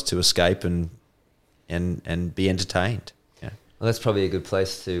hours to escape and be entertained. Yeah. Well, that's probably a good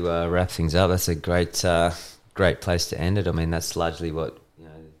place to wrap things up. That's a great place to end it. I mean, that's largely what, you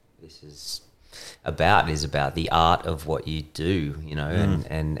know, this is about the art of what you do, you know,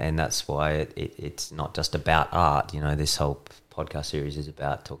 and that's why it's not just about art. You know, this whole podcast series is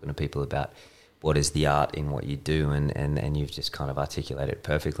about talking to people about what is the art in what you do, and you've just kind of articulated it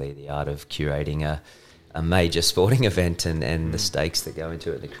perfectly, the art of curating a major sporting event and the stakes that go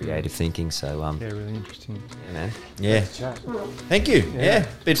into it, the creative thinking. So yeah, really interesting. Yeah, man. Yeah. Thank you. Yeah.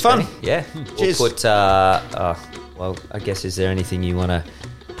 Bit fun. Yeah. Cheers. We'll put well, I guess, is there anything you want to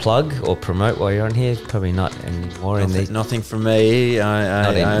plug or promote while you're on here? Probably not anymore. Nothing from me.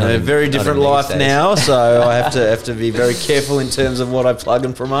 I'm a very different life now, so I have to be very careful in terms of what I plug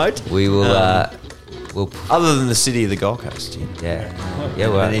and promote. We will. Other than the city of the Gold Coast. Yeah.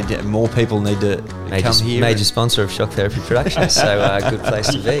 Well, more people need to come here. Major sponsor of Shock Therapy Productions, so good place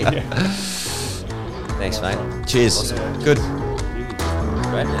to be. Thanks, mate. Cheers. Awesome. Good.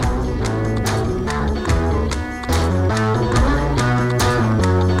 Great, man.